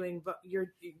you're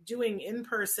doing in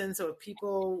person. So if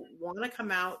people want to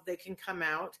come out, they can come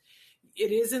out.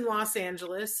 It is in Los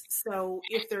Angeles. So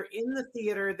if they're in the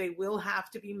theater, they will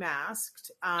have to be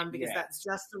masked because that's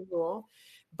just the rule.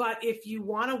 But if you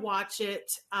want to watch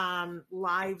it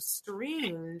live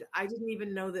streamed, I didn't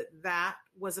even know that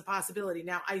was a possibility.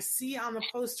 Now, I see on the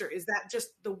poster, is that just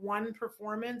the one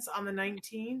performance on the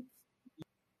 19th?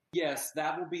 Yes,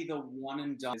 that will be the one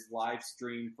and done live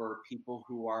stream for people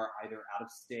who are either out of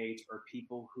state or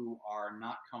people who are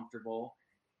not comfortable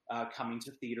coming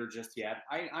to theater just yet.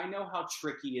 I know how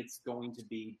tricky it's going to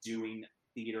be doing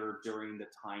theater during the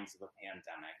times of a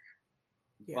pandemic.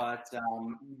 Yeah. But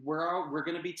we're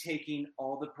going to be taking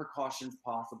all the precautions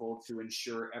possible to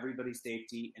ensure everybody's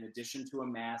safety. In addition to a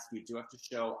mask, you do have to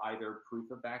show either proof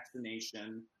of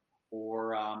vaccination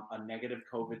or a negative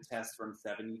COVID test from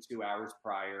 72 hours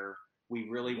prior. We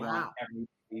really want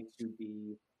everybody to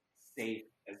be safe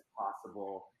as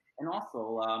possible. And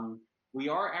also, we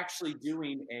are actually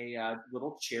doing a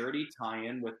little charity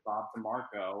tie-in with Bob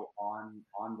DeMarco on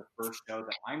the first show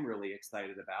that I'm really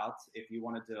excited about. If you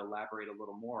wanted to elaborate a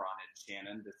little more on it,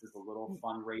 Shannon, this is a little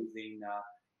fundraising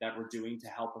that we're doing to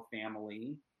help a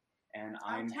family. And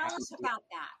tell us about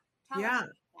that. Tell us about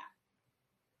that.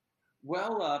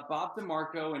 Well, Bob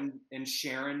DeMarco and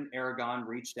Sharon Aragon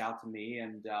reached out to me,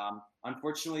 and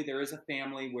unfortunately, there is a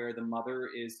family where the mother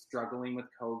is struggling with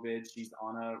COVID. She's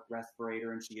on a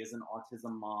respirator, and she is an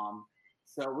autism mom.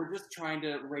 So we're just trying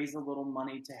to raise a little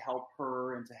money to help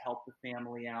her and to help the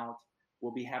family out.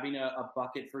 We'll be having a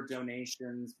bucket for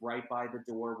donations right by the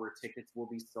door where tickets will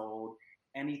be sold.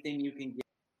 Anything you can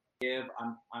give.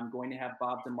 I'm going to have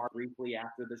Bob DeMarco briefly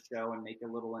after the show and make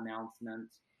a little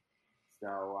announcement.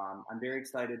 So I'm very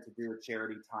excited to do a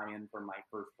charity tie-in for my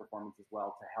first performance as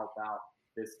well to help out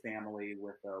this family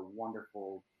with a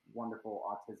wonderful, wonderful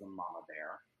autism mama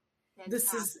bear.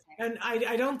 This is, and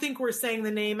I don't think we're saying the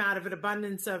name out of an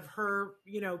abundance of her,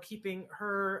 keeping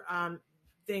her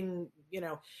thing,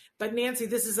 but Nancy,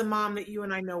 this is a mom that you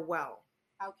and I know well.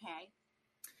 Okay.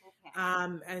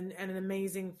 And an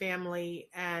amazing family.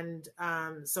 And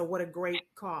so what a great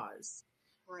cause.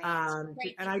 Great. And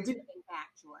I did back,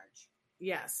 George.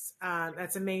 Yes,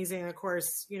 that's amazing. Of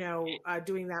course,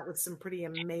 doing that with some pretty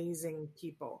amazing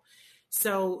people.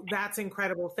 So that's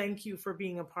incredible. Thank you for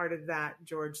being a part of that,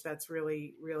 George. That's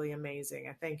really, really amazing.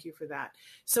 I thank you for that.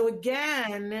 So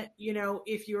again,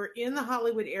 if you're in the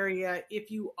Hollywood area, if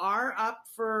you are up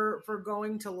for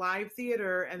going to live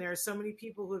theater, and there are so many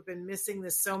people who have been missing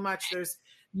this so much, there's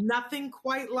nothing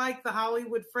quite like the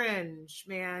Hollywood Fringe,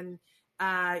 man.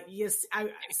 You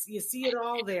see it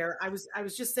all there. I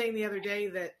was just saying the other day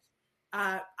that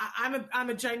I'm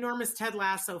a ginormous Ted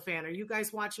Lasso fan. Are you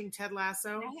guys watching Ted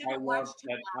Lasso? I love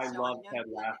Ted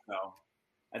Lasso.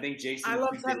 I think Jason. I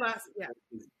love Ted Lasso. Yeah,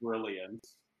 is brilliant.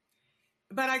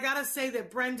 But I gotta say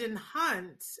that Brendan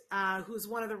Hunt, who's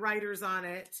one of the writers on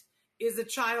it, is a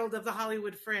child of the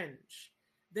Hollywood Fringe.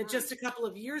 That just a couple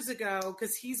of years ago,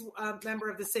 because he's a member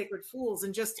of the Sacred Fools,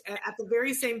 and just at the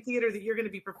very same theater that you're going to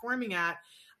be performing at,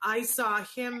 I saw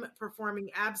him performing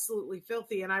absolutely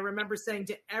filthy. And I remember saying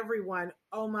to everyone,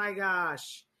 oh my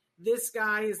gosh, this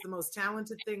guy is the most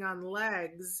talented thing on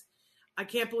legs. I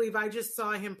can't believe I just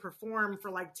saw him perform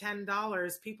for like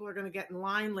 $10. People are going to get in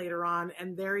line later on.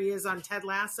 And there he is on Ted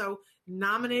Lasso,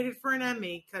 nominated for an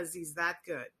Emmy because he's that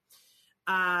good.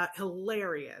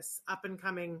 Hilarious, up and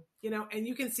coming, and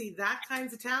you can see that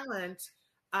kinds of talent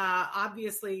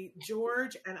Obviously,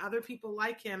 George and other people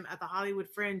like him at the Hollywood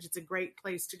Fringe, it's a great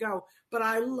place to go. But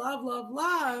I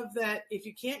love that if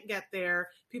you can't get there,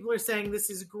 people are saying this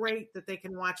is great that they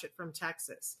can watch it from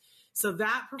Texas. So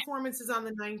that performance is on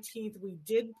the 19th. We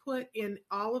did put in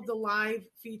all of the live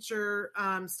feature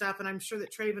stuff, and I'm sure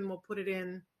that Traven will put it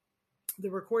in the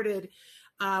recorded,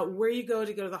 where you go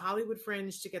to the Hollywood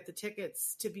Fringe to get the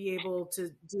tickets to be able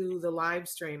to do the live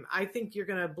stream. I think you're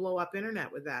going to blow up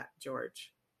internet with that,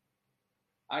 George.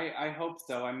 I hope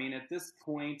so. I mean, at this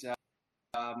point,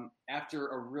 after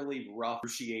a really rough,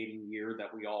 excruciating year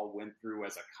that we all went through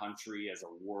as a country, as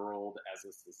a world, as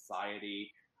a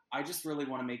society, I just really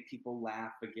want to make people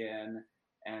laugh again.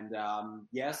 And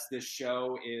yes, this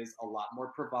show is a lot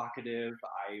more provocative.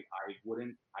 I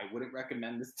wouldn't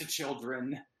recommend this to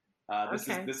children. This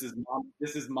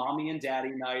is mommy and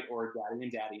daddy night, or daddy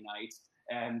and daddy night,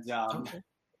 and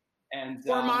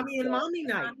or mommy and mommy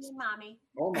night. Mommy.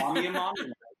 Or mommy and mommy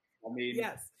night. I mean,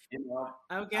 yes.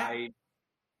 Okay.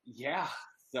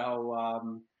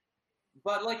 So,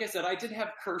 but like I said, I did have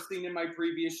cursing in my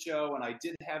previous show, and I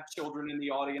did have children in the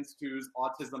audience whose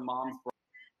autism moms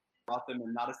brought them,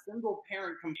 and not a single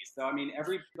parent complained. So I mean,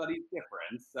 everybody's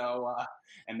different. So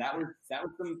and that was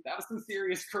some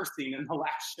serious cursing in the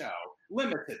last show.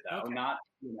 Limited though, not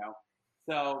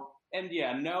So and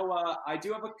yeah, no, I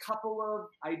do have a couple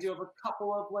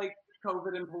of like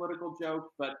COVID and political jokes,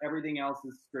 but everything else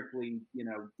is strictly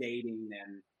dating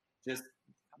and just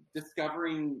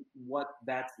discovering what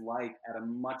that's like at a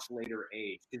much later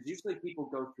age. Because usually people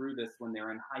go through this when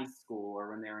they're in high school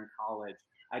or when they're in college.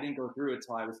 I didn't go through it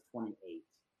till I was 28.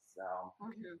 So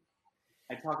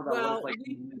I talk about what it's like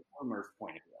from a consumer's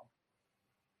point of view.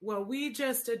 Well, we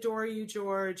just adore you,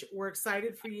 George. We're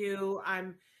excited for you.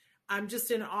 I'm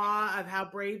just in awe of how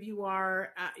brave you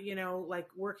are, like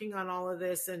working on all of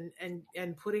this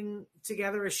and putting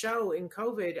together a show in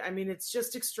COVID. I mean, it's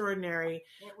just extraordinary.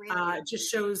 It really it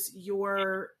just shows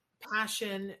your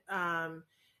passion.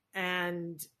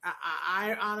 And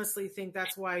I honestly think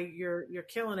that's why you're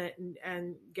killing it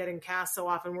and getting cast so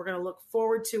often. We're going to look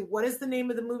forward to, what is the name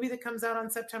of the movie that comes out on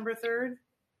September 3rd?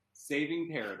 Saving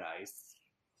Paradise.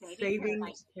 Saving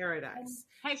Paradise.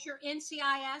 Has your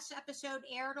NCIS episode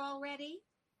aired already?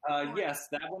 Yes,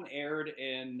 that one aired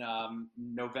in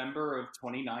November of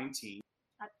 2019.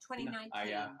 2019.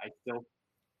 I still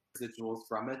residuals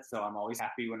from it, so I'm always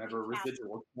happy whenever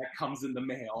residual that comes in the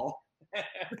mail.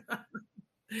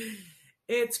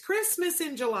 It's Christmas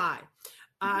in July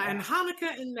and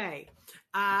Hanukkah in May.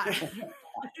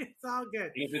 It's all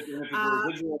good. If it's a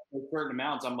residual for a certain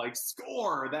amount, I'm like,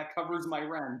 score, that covers my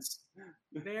rent.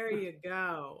 There you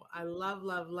go. I love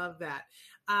that.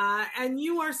 And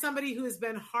you are somebody who has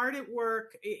been hard at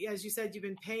work. As you said, you've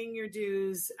been paying your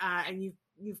dues, and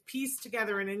you've pieced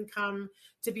together an income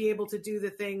to be able to do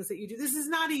the things that you do. This is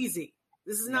not easy.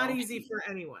 This is not easy for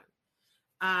anyone.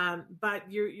 But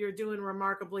you're doing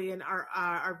remarkably, and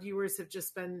our viewers have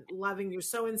just been loving. You're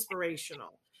so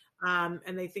inspirational.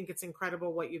 And they think it's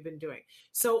incredible what you've been doing.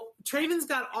 So Traven's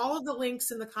got all of the links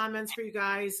in the comments for you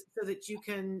guys so that you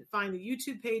can find the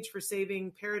YouTube page for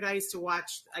Saving Paradise to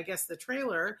watch, I guess, the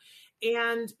trailer,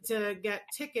 and to get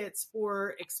tickets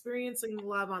for Experiencing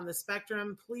Love on the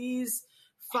Spectrum. Please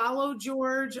follow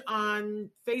George on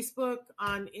Facebook,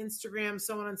 on Instagram,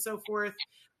 so on and so forth.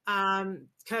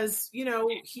 Because he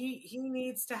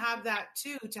needs to have that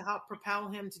too, to help propel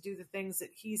him to do the things that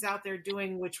he's out there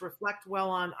doing, which reflect well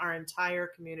on our entire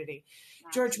community.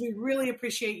 George, we really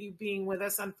appreciate you being with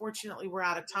us. Unfortunately, we're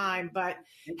out of time, but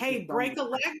hey, break a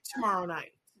leg tomorrow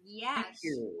night. Yes. Thank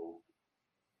you.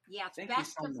 Yes. Thank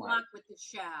best you so of much. luck with the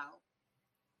show.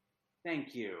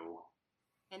 Thank you.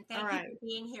 And thank you for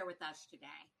being here with us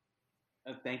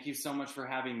today. Thank you so much for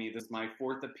having me. This is my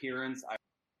 4th appearance.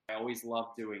 I always love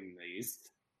doing these.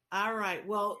 All right.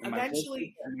 Well,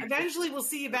 eventually we'll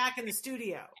see you back in the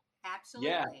studio. Absolutely.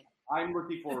 Yeah, I'm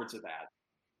looking forward to that.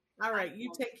 All right.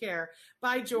 You take care.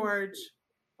 Bye, George.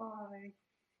 Bye.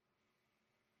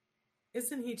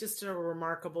 Isn't he just a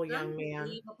remarkable young man?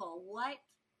 Unbelievable. What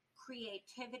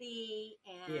creativity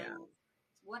and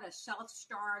what a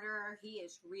self-starter. He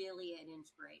is really an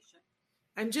inspiration.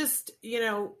 And just,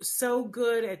 so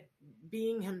good at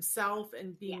being himself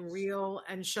and being real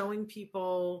and showing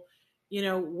people,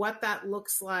 what that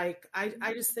looks like.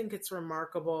 I just think it's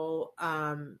remarkable.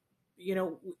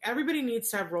 Everybody needs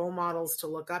to have role models to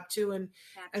look up to. And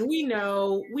we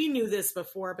knew this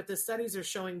before, but the studies are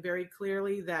showing very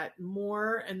clearly that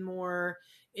more and more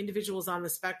individuals on the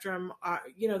spectrum are,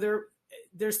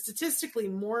 they're statistically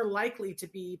more likely to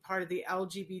be part of the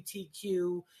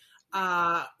LGBTQ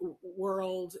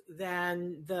world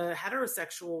than the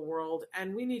heterosexual world.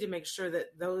 And we need to make sure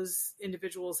that those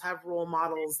individuals have role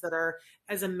models that are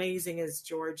as amazing as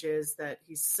George is, that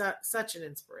he's such an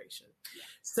inspiration. Yeah.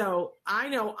 So I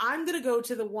know I'm going to go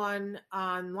to the one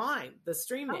online, the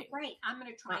streaming. Oh, great. I'm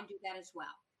going to try and do that as well.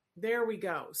 There we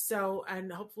go. So,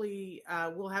 and hopefully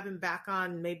we'll have him back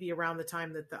on maybe around the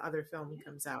time that the other film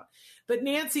comes out. But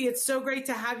Nancy, it's so great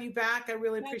to have you back. I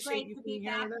really appreciate you being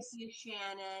here with us. With you,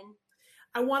 Shannon.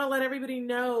 I want to let everybody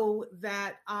know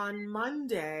that on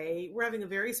Monday, we're having a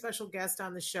very special guest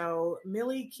on the show.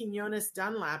 Millie Quinones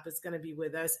Dunlap is going to be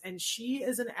with us, and she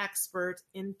is an expert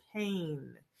in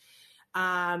pain.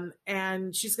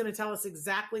 And she's going to tell us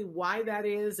exactly why that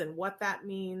is and what that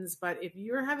means. But if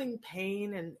you're having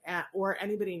pain or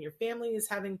anybody in your family is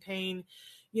having pain,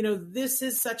 you know, this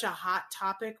is such a hot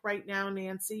topic right now,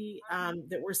 Nancy,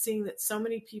 that we're seeing that so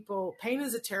many people, pain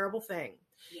is a terrible thing.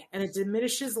 Yes. And it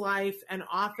diminishes life. And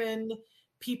often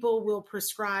people will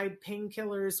prescribe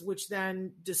painkillers, which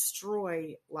then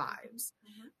destroy lives.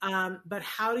 Mm-hmm. But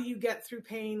how do you get through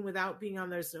pain without being on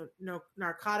those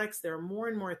narcotics? There are more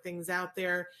and more things out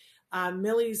there.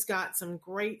 Millie's got some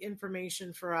great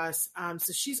information for us.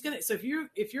 So she's going to, so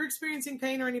if you're experiencing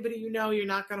pain or anybody, you know, you're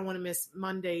not going to want to miss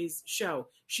Monday's show.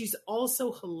 She's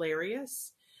also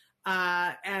hilarious.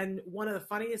 And one of the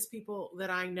funniest people that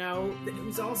I know,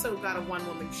 who's also got a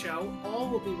one-woman show. All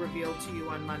will be revealed to you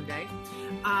on Monday,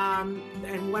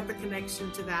 and what the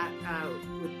connection to that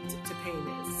to pain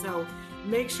is. So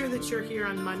make sure that you're here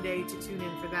on Monday to tune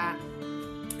in for that.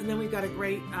 And then we've got a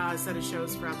great set of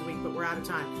shows throughout the week, but we're out of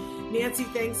time. Nancy,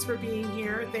 thanks for being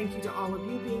here. Thank you to all of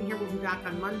you being here. We'll be back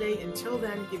on Monday. Until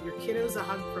then, give your kiddos a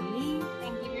hug from me.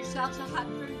 And give yourselves a hug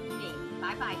from me.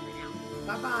 Bye-bye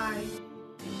for now. Bye-bye.